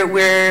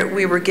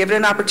 we were given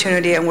an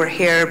opportunity, and we're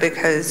here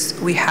because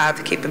we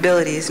have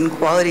capabilities and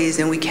qualities,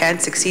 and we can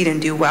succeed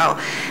and do well,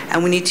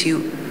 and we need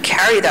to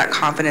carry that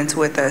confidence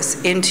with us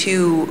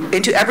into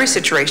every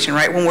situation,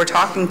 right? When we're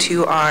talking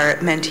to our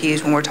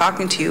mentees, when we're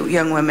talking to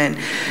young women,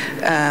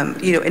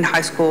 you know, in high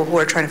school who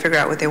are trying to figure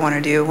out what they want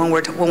to do, when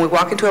we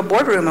walk into a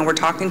boardroom and we're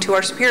talking to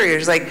our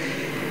superiors, like,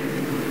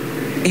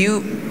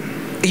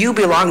 you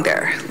belong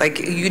there. Like,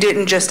 you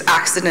didn't just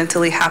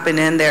accidentally happen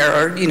in there,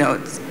 or, you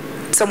know,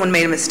 someone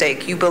made a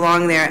mistake. You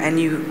belong there, and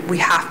we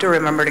have to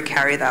remember to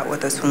carry that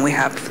with us when we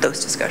have those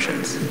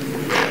discussions.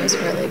 That was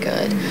really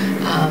good.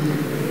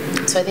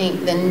 So I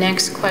think the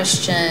next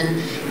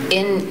question,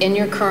 in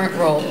your current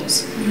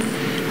roles,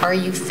 are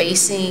you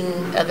facing,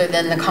 other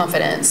than the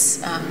confidence,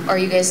 do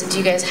you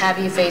guys have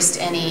you faced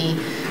any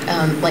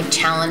like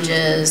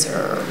challenges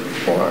or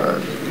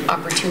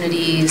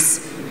opportunities,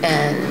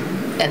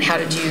 and how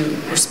did you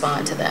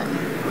respond to them?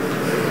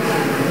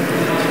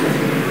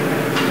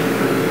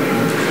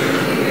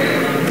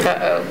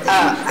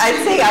 I'd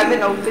say I'm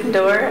an open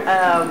door.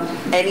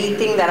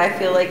 anything that I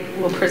feel like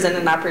will present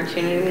an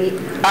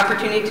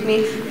opportunity to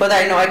me, whether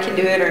I know I can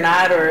do it or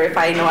not, or if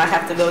I know I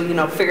have to go,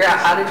 figure out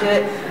how to do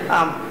it.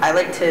 I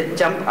like to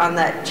jump on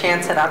that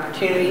chance at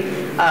opportunity.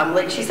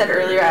 Like she said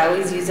earlier, I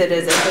always use it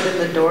as a foot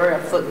in the door,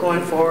 a foot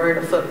going forward,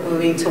 a foot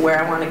moving to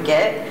where I want to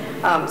get.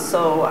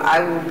 So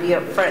I will be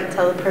up front and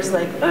tell the person,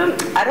 like,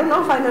 I don't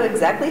know if I know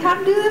exactly how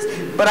to do this,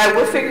 but I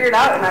will figure it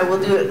out and I will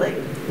do it like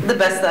the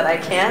best that I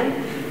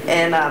can.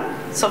 And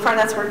so far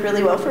that's worked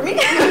really well for me.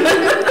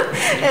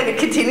 And it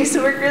continues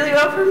to work really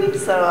well for me.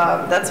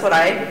 So that's what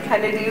I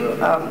kind of do,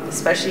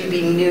 especially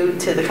being new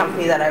to the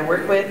company that I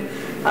work with.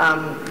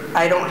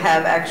 I don't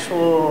have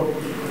actual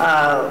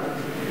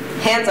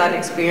hands-on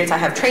experience. I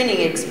have training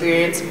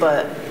experience,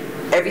 but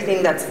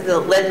everything that's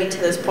led me to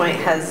this point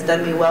has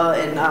done me well.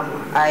 And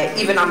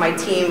even on my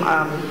team,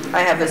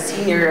 I have a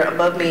senior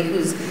above me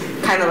who's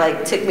kind of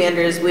like took me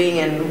under his wing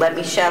and let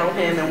me shadow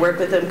him and work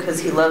with him, because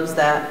he loves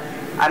that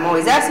I'm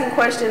always asking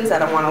questions,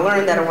 that I want to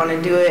learn, that I want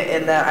to do it,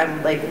 and that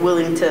I'm like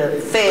willing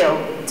to fail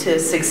to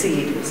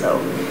succeed.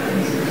 So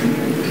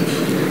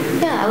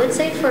yeah, I would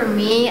say for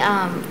me,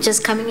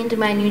 just coming into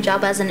my new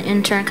job as an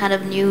intern, kind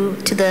of new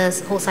to the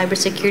whole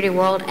cybersecurity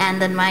world, and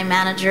then my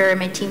manager and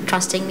my team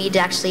trusting me to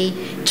actually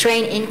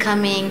train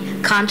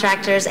incoming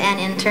contractors and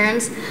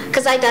interns,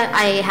 because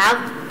I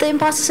have the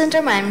imposter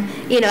syndrome.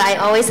 I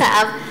always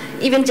have.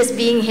 Even just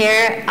being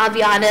here, I'll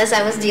be honest,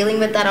 I was dealing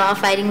with that all,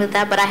 fighting with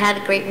that, but I had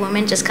a great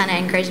woman just kind of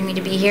encouraging me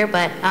to be here.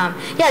 But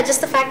yeah,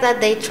 just the fact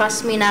that they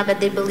trust me now, that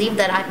they believe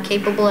that I'm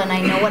capable and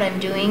I know what I'm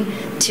doing,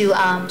 to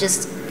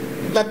just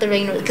let the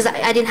rain, because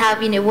I didn't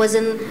have, it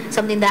wasn't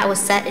something that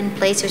was set in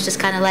place. It was just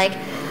kind of like,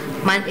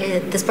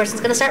 this person's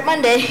going to start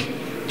Monday.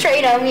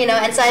 Train them,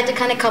 and so I had to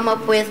kind of come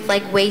up with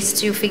like ways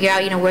to figure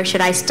out, where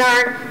should I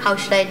start, how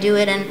should I do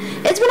it, and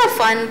it's been a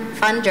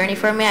fun journey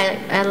for me.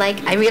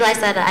 I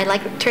realized that I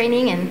like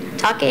training and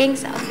talking,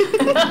 so and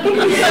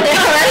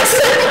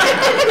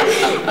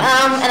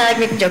I like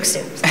making jokes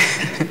too.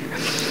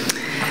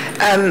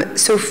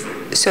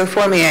 So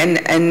for me,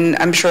 and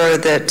I'm sure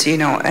that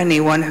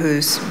anyone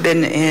who's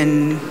been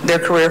in their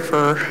career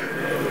for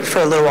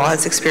a little while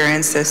has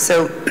experienced this.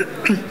 So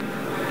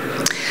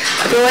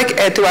I feel like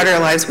throughout our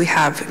lives we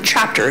have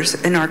chapters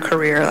in our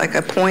career, like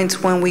at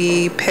points when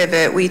we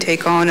pivot, we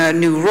take on a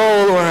new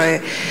role or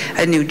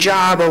a new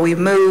job, or we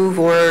move,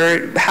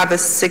 or have a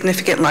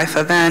significant life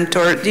event,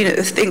 or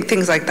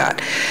things like that.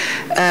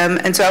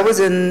 And so I was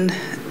in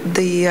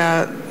the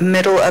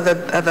middle of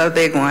a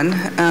big one.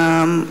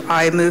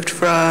 I moved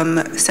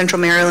from Central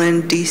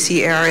Maryland,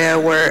 DC area,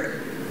 where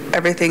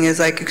everything is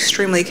like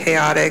extremely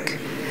chaotic.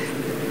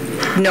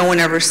 No one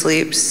ever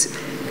sleeps.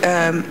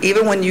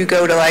 Even when you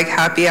go to like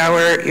happy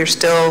hour, you're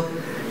still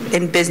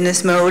in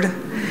business mode.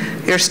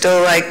 You're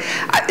still like,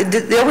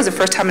 that was the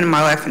first time in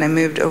my life when I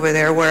moved over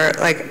there where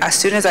like as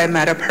soon as I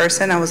met a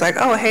person, I was like,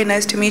 oh, hey,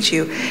 nice to meet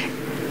you.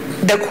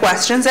 The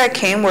questions that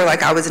came were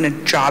like I was in a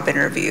job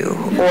interview,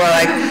 or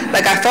like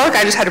I felt like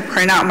I just had to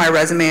print out my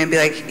resume and be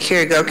like, here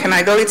you go, can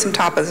I go eat some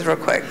tapas real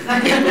quick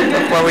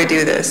before we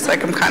do this?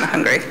 Like I'm kind of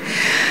hungry.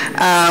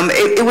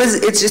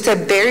 It's just a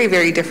very,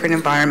 very different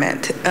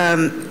environment.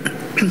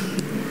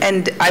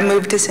 And I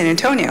moved to San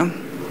Antonio.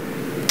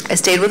 I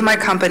stayed with my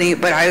company,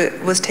 but I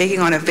was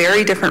taking on a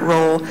very different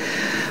role,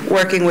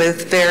 working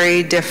with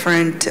very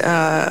different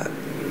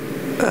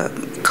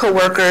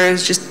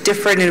co-workers, just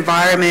different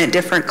environment,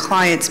 different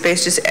client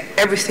space, just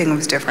everything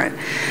was different.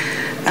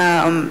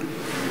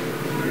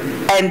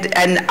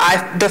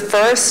 The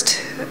first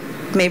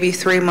maybe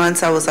 3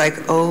 months, I was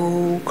like,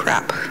 oh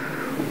crap,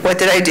 what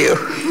did I do?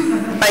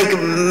 Like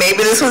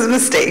maybe this was a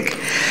mistake.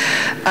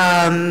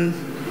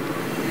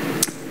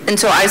 And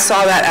so I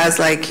saw that as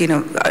like,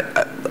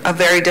 a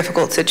very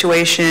difficult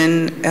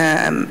situation,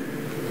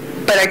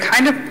 but I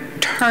kind of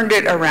turned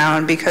it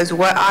around, because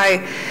what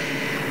I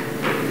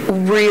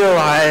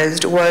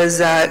realized was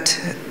that,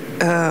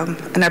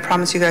 and I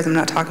promise you guys I'm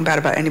not talking bad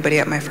about anybody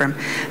at my firm,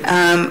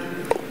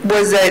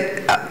 was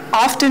that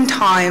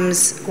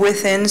oftentimes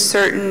within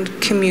certain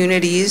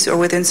communities or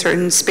within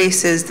certain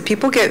spaces, the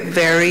people get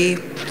very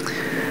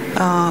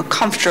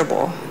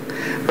comfortable,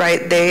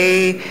 right?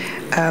 They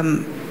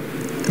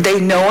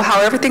know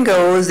how everything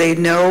goes.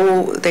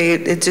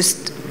 It's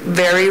just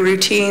very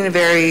routine,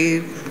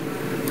 very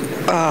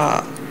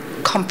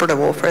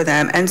comfortable for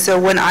them. And so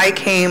when I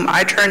came,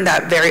 I turned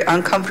that very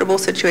uncomfortable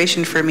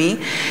situation for me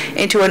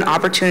into an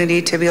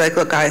opportunity to be like,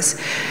 look guys,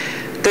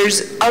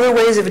 there's other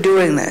ways of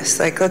doing this.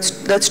 Like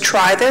let's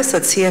try this.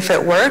 Let's see if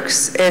it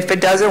works. If it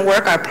doesn't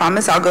work, I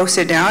promise I'll go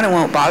sit down and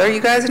won't bother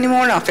you guys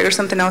anymore, and I'll figure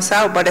something else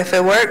out. But if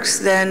it works,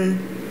 then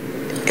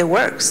it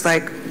works.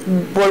 Like,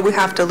 what do we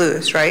have to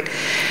lose, right?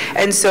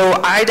 And so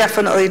I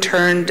definitely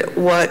turned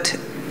what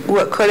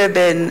could have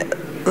been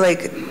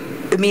like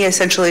me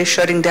essentially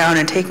shutting down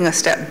and taking a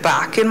step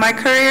back in my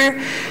career,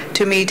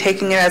 to me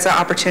taking it as an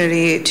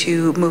opportunity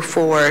to move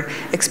forward,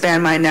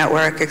 expand my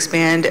network,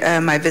 expand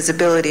my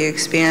visibility,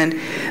 expand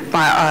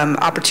my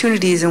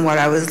opportunities in what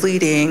I was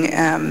leading,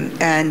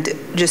 and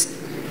just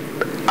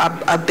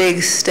a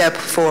big step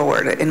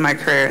forward in my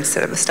career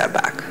instead of a step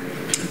back.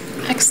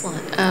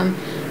 Excellent.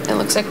 It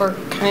looks like we're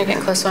kind of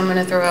getting close, so I'm going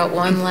to throw out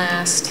one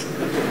last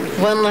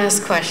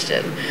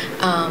question.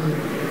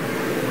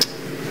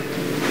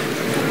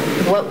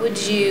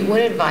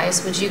 What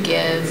advice would you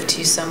give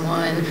to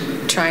someone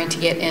trying to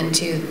get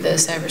into the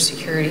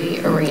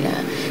cybersecurity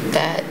arena?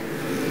 That,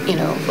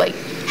 like,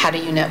 how do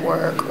you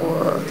network,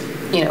 or,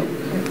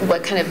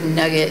 what kind of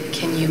nugget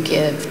can you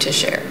give to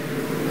share?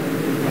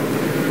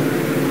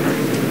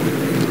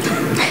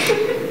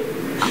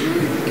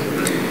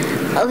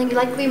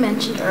 Like we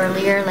mentioned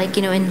earlier, like,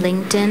 in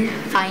LinkedIn,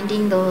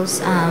 finding those,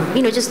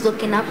 just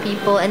looking up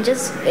people and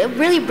just a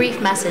really brief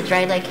message,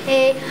 right? Like,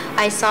 hey,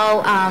 I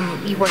saw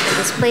you work at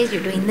this place,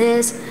 you're doing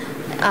this.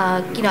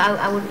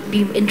 I would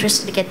be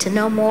interested to get to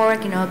know more.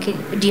 Do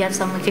you have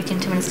some 15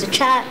 minutes to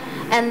chat?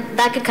 And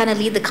that could kind of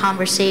lead the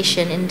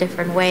conversation in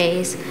different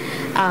ways.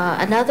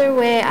 Another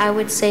way I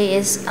would say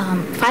is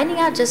finding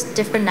out just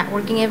different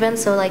networking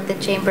events. So like the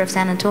Chamber of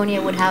San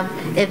Antonio would have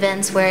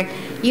events where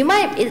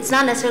it's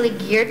not necessarily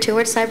geared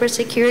towards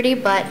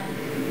cybersecurity, but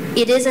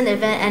it is an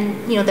event,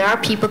 and there are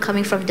people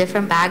coming from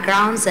different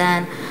backgrounds,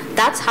 and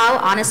that's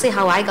honestly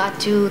how I got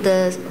to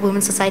the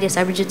Women's Society of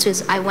Cyber Jiu-Jitsu.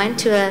 Is I went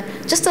to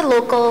just a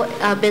local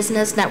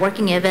business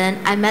networking event.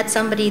 I met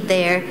somebody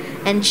there,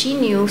 and she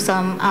knew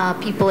some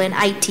people in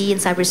IT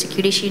and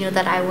cybersecurity. She knew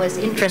that I was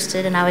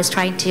interested, and I was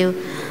trying to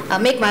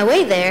make my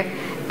way there.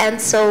 And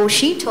so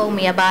she told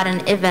me about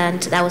an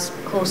event that was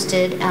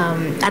hosted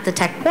at the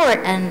Tech Port,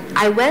 and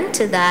I went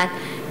to that,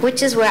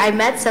 which is where I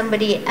met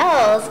somebody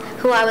else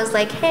who I was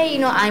like,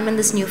 hey, I'm in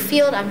this new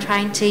field. I'm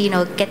trying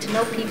to, get to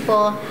know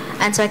people.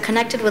 And so I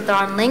connected with her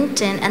on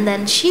LinkedIn, and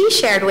then she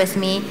shared with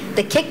me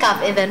the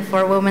kickoff event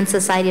for Women's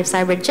Society of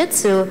Cyber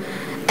Jiu-Jitsu.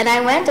 And I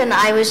went, and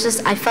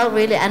I felt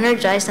really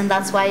energized, and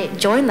that's why I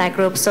joined that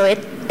group. So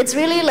it's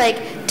really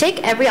like,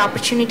 take every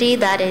opportunity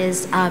that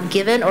is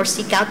given, or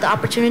seek out the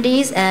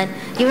opportunities, and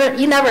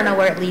you never know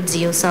where it leads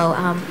you. So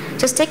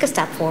just take a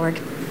step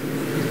forward.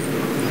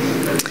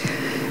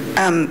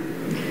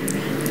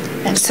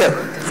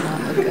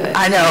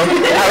 I know.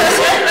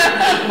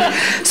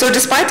 So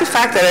despite the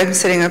fact that I'm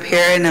sitting up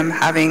here and I'm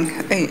having,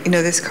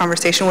 this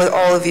conversation with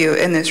all of you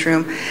in this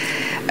room,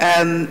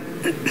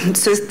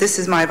 so this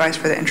is my advice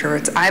for the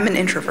introverts. I'm an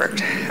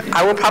introvert.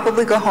 I will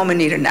probably go home and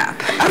need a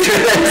nap after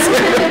this.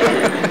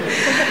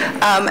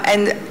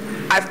 And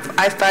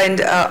I find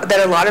that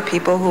a lot of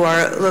people who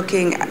are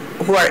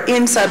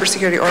in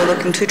cybersecurity or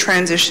looking to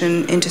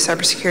transition into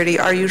cybersecurity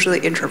are usually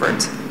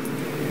introverts.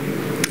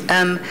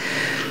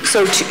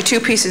 So two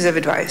pieces of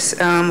advice.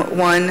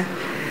 One,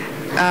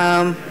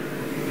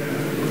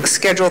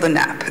 schedule the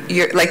nap.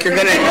 You're gonna need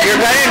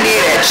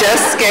it.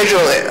 Just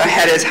schedule it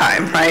ahead of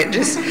time, right?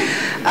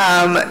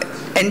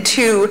 And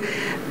two,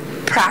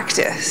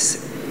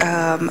 practice.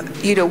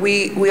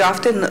 We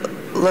often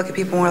look at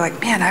people and we're like,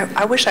 man,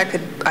 I wish I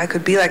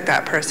could be like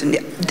that person.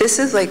 This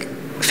is like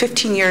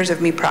 15 years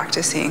of me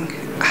practicing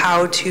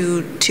how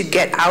to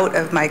get out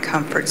of my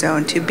comfort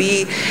zone, to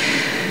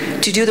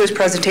do those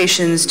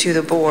presentations to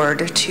the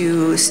board,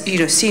 to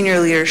senior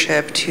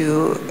leadership,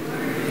 to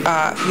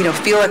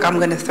feel like I'm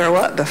going to throw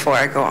up before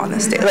I go on the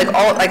stage.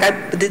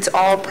 It's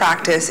all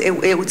practice.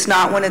 It's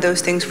not one of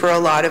those things for a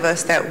lot of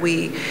us that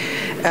we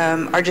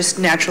are just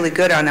naturally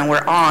good on, and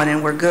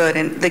we're good,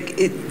 and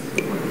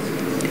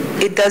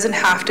it doesn't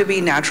have to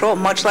be natural.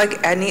 Much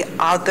like any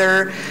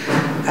other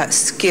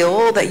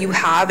skill that you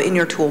have in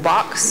your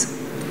toolbox,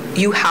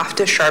 you have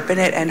to sharpen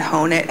it and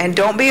hone it. And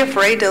don't be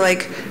afraid to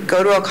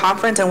go to a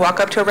conference and walk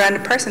up to a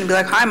random person and be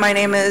like, hi, my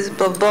name is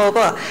blah, blah,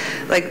 blah.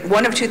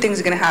 One of two things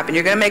is going to happen.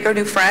 You're going to make a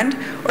new friend,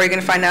 or you're going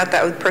to find out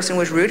that the person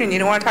was rude and you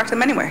don't want to talk to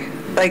them anyway.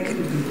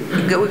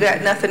 We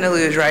got nothing to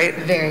lose, right?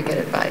 Very good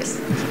advice.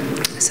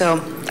 So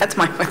that's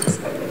my advice.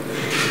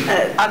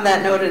 On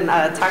that note, and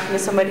talking to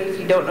somebody, if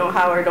you don't know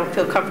how or don't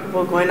feel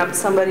comfortable going up to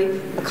somebody,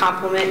 a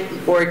compliment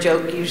or a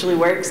joke usually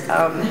works.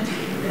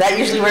 That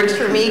usually works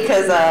for me,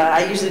 because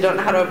I usually don't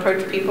know how to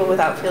approach people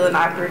without feeling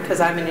awkward,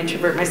 because I'm an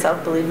introvert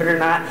myself, believe it or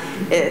not.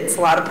 It's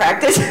a lot of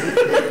practice.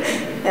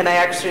 And I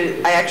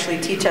actually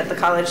teach at the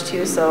college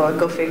too, so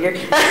go figure.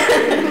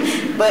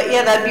 But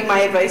yeah, that'd be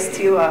my advice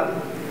too.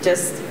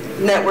 Just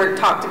network,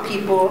 talk to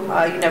people.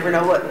 You never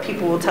know what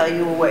people will tell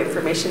you or what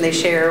information they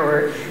share,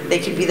 or they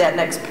could be that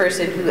next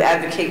person who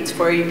advocates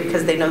for you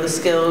because they know the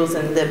skills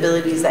and the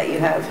abilities that you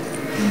have.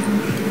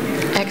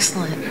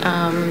 Excellent.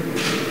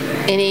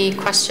 Any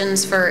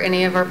questions for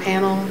any of our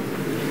panel?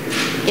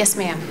 Yes,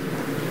 ma'am.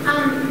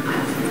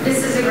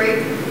 This is a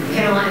great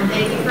panel, and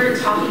thank you for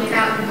talking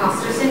about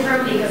imposter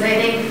syndrome, because I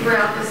think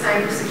throughout the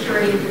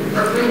cybersecurity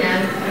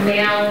arena,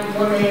 male,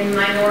 woman,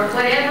 minority,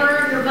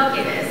 whatever your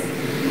bucket is,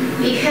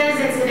 because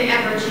it's an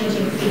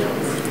ever-changing field,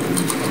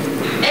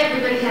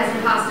 everybody has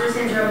imposter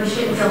syndrome. You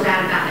shouldn't feel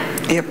bad about it.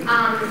 Yep.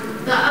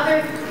 The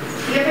other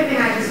thing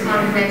I just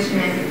wanted to mention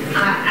and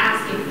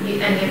ask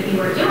if any of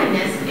you are doing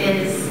this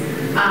is,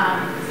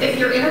 if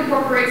you're in a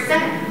corporate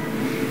setting,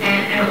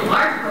 and a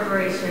large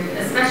corporation,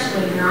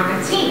 especially when you're on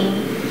a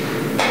team,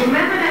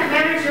 remember that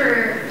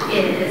manager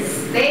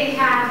they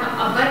have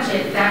a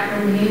budget that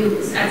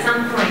renews at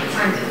some point in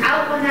time.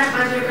 Out when when that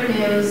budget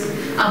renews,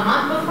 a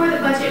month before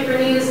the budget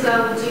renews,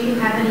 go, do you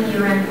have any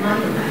year-end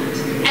money left?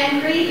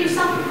 And create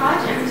yourself a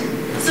project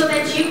so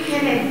that you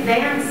can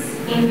advance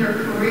in your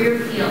career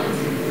field.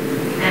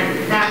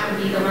 And that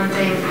would be the one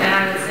thing that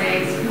I would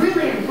say is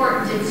really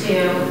important to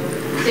do,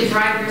 to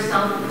drive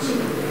yourself to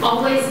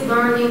always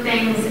learn new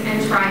things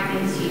and try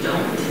things you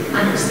don't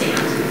understand.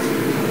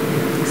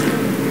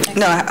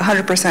 No,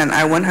 100%.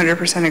 I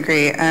 100%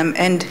 agree.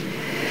 And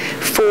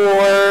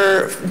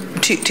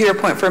to your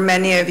point, for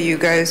many of you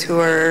guys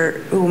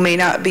who may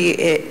not be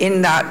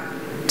in that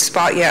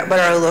spot yet, but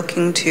are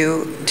looking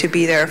to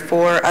be there,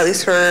 for at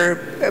least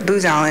for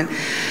Booz Allen,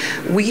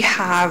 we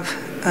have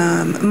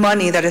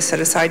money that is set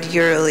aside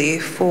yearly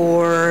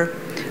for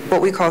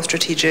what we call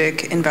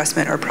strategic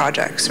investment or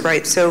projects,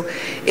 right? So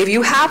if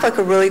you have like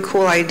a really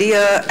cool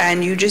idea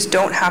and you just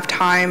don't have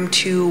time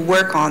to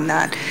work on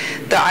that,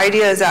 the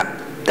idea is that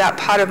that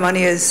pot of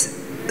money is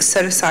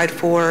set aside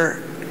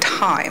for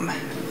time,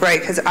 right?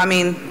 Because I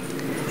mean,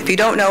 if you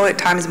don't know it,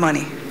 time is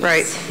money,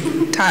 right?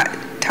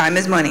 Time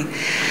is money.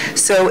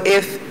 So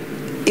if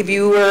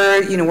you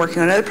were, working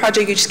on another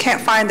project, you just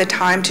can't find the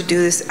time to do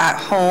this at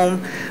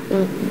home,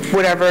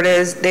 whatever it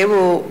is, they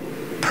will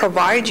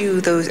provide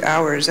you those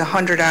hours,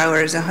 100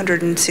 hours,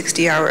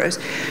 160 hours,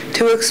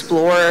 to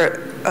explore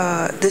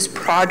this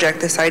project,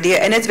 this idea.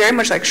 And it's very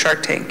much like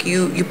Shark Tank.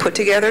 You put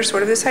together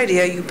sort of this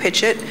idea, you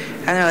pitch it,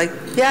 and they're like,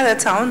 yeah,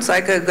 that sounds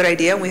like a good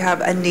idea. We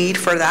have a need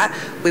for that.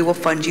 We will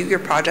fund you your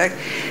project.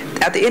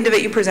 At the end of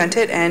it, you present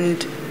it,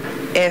 and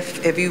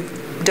if you've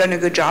done a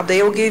good job,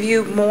 they will give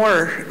you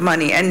more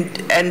money. And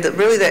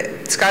really the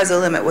sky's the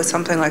limit with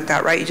something like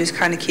that, right? You just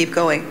kind of keep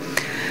going.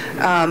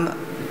 A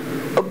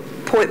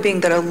point being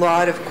that a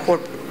lot of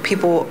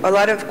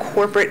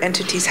corporate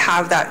entities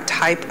have that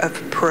type of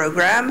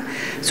program.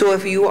 So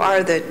if you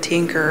are the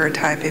tinkerer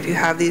type, if you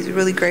have these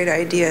really great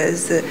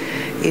ideas, that,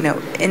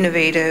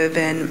 innovative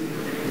and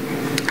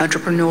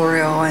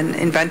entrepreneurial and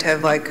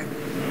inventive, like,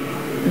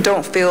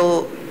 don't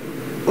feel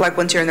like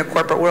once you're in the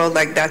corporate world,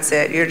 like that's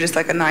it. You're just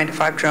like a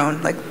 9-to-5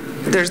 drone. Like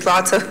there's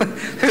lots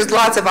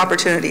of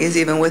opportunities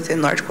even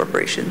within large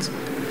corporations.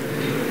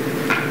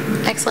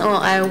 Excellent. Well,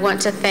 I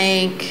want to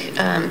thank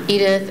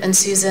Edith and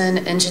Susan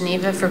and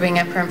Geneva for being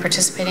up here and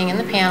participating in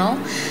the panel.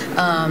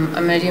 I'm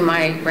going to do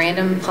my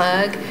random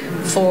plug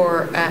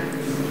for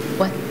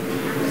what?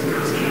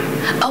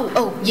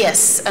 Oh,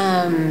 yes.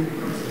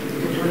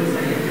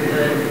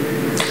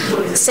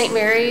 St.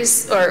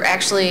 Mary's, or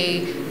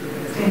actually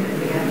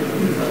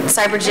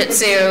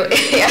Cyberjitsu.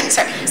 Yeah,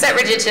 sorry.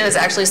 Cyberjitsu is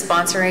actually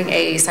sponsoring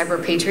a Cyber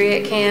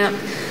Patriot camp.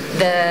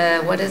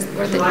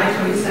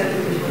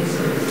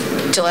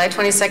 July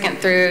 22nd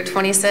through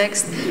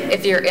 26th.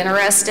 If you're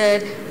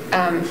interested,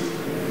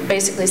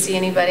 basically see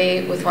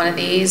anybody with one of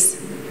these.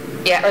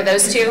 Yeah, or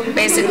those two,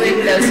 basically,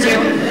 those two.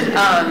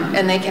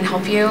 And they can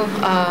help you.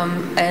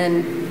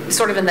 And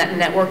sort of in that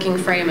networking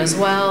frame as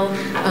well.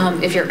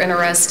 If you're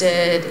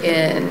interested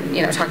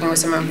in, talking with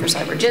someone for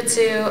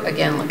Cyberjitsu,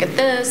 again, look at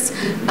this.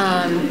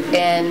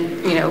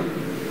 And,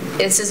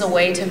 this is a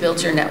way to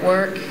build your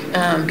network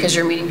because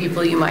you're meeting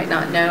people you might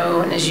not know,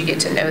 and as you get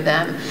to know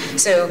them.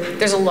 So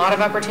there's a lot of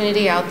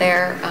opportunity out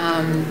there,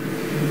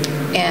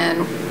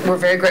 and we're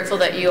very grateful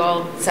that you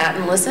all sat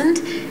and listened.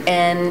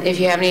 And if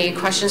you have any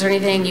questions or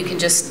anything, you can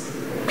just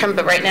come.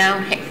 But right now,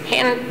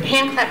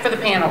 hand clap for the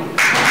panel.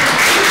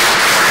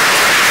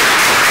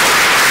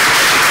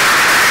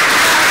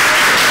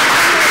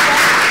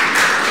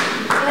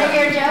 Did I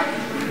hear a joke?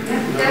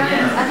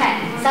 Okay.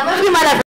 Some of you might have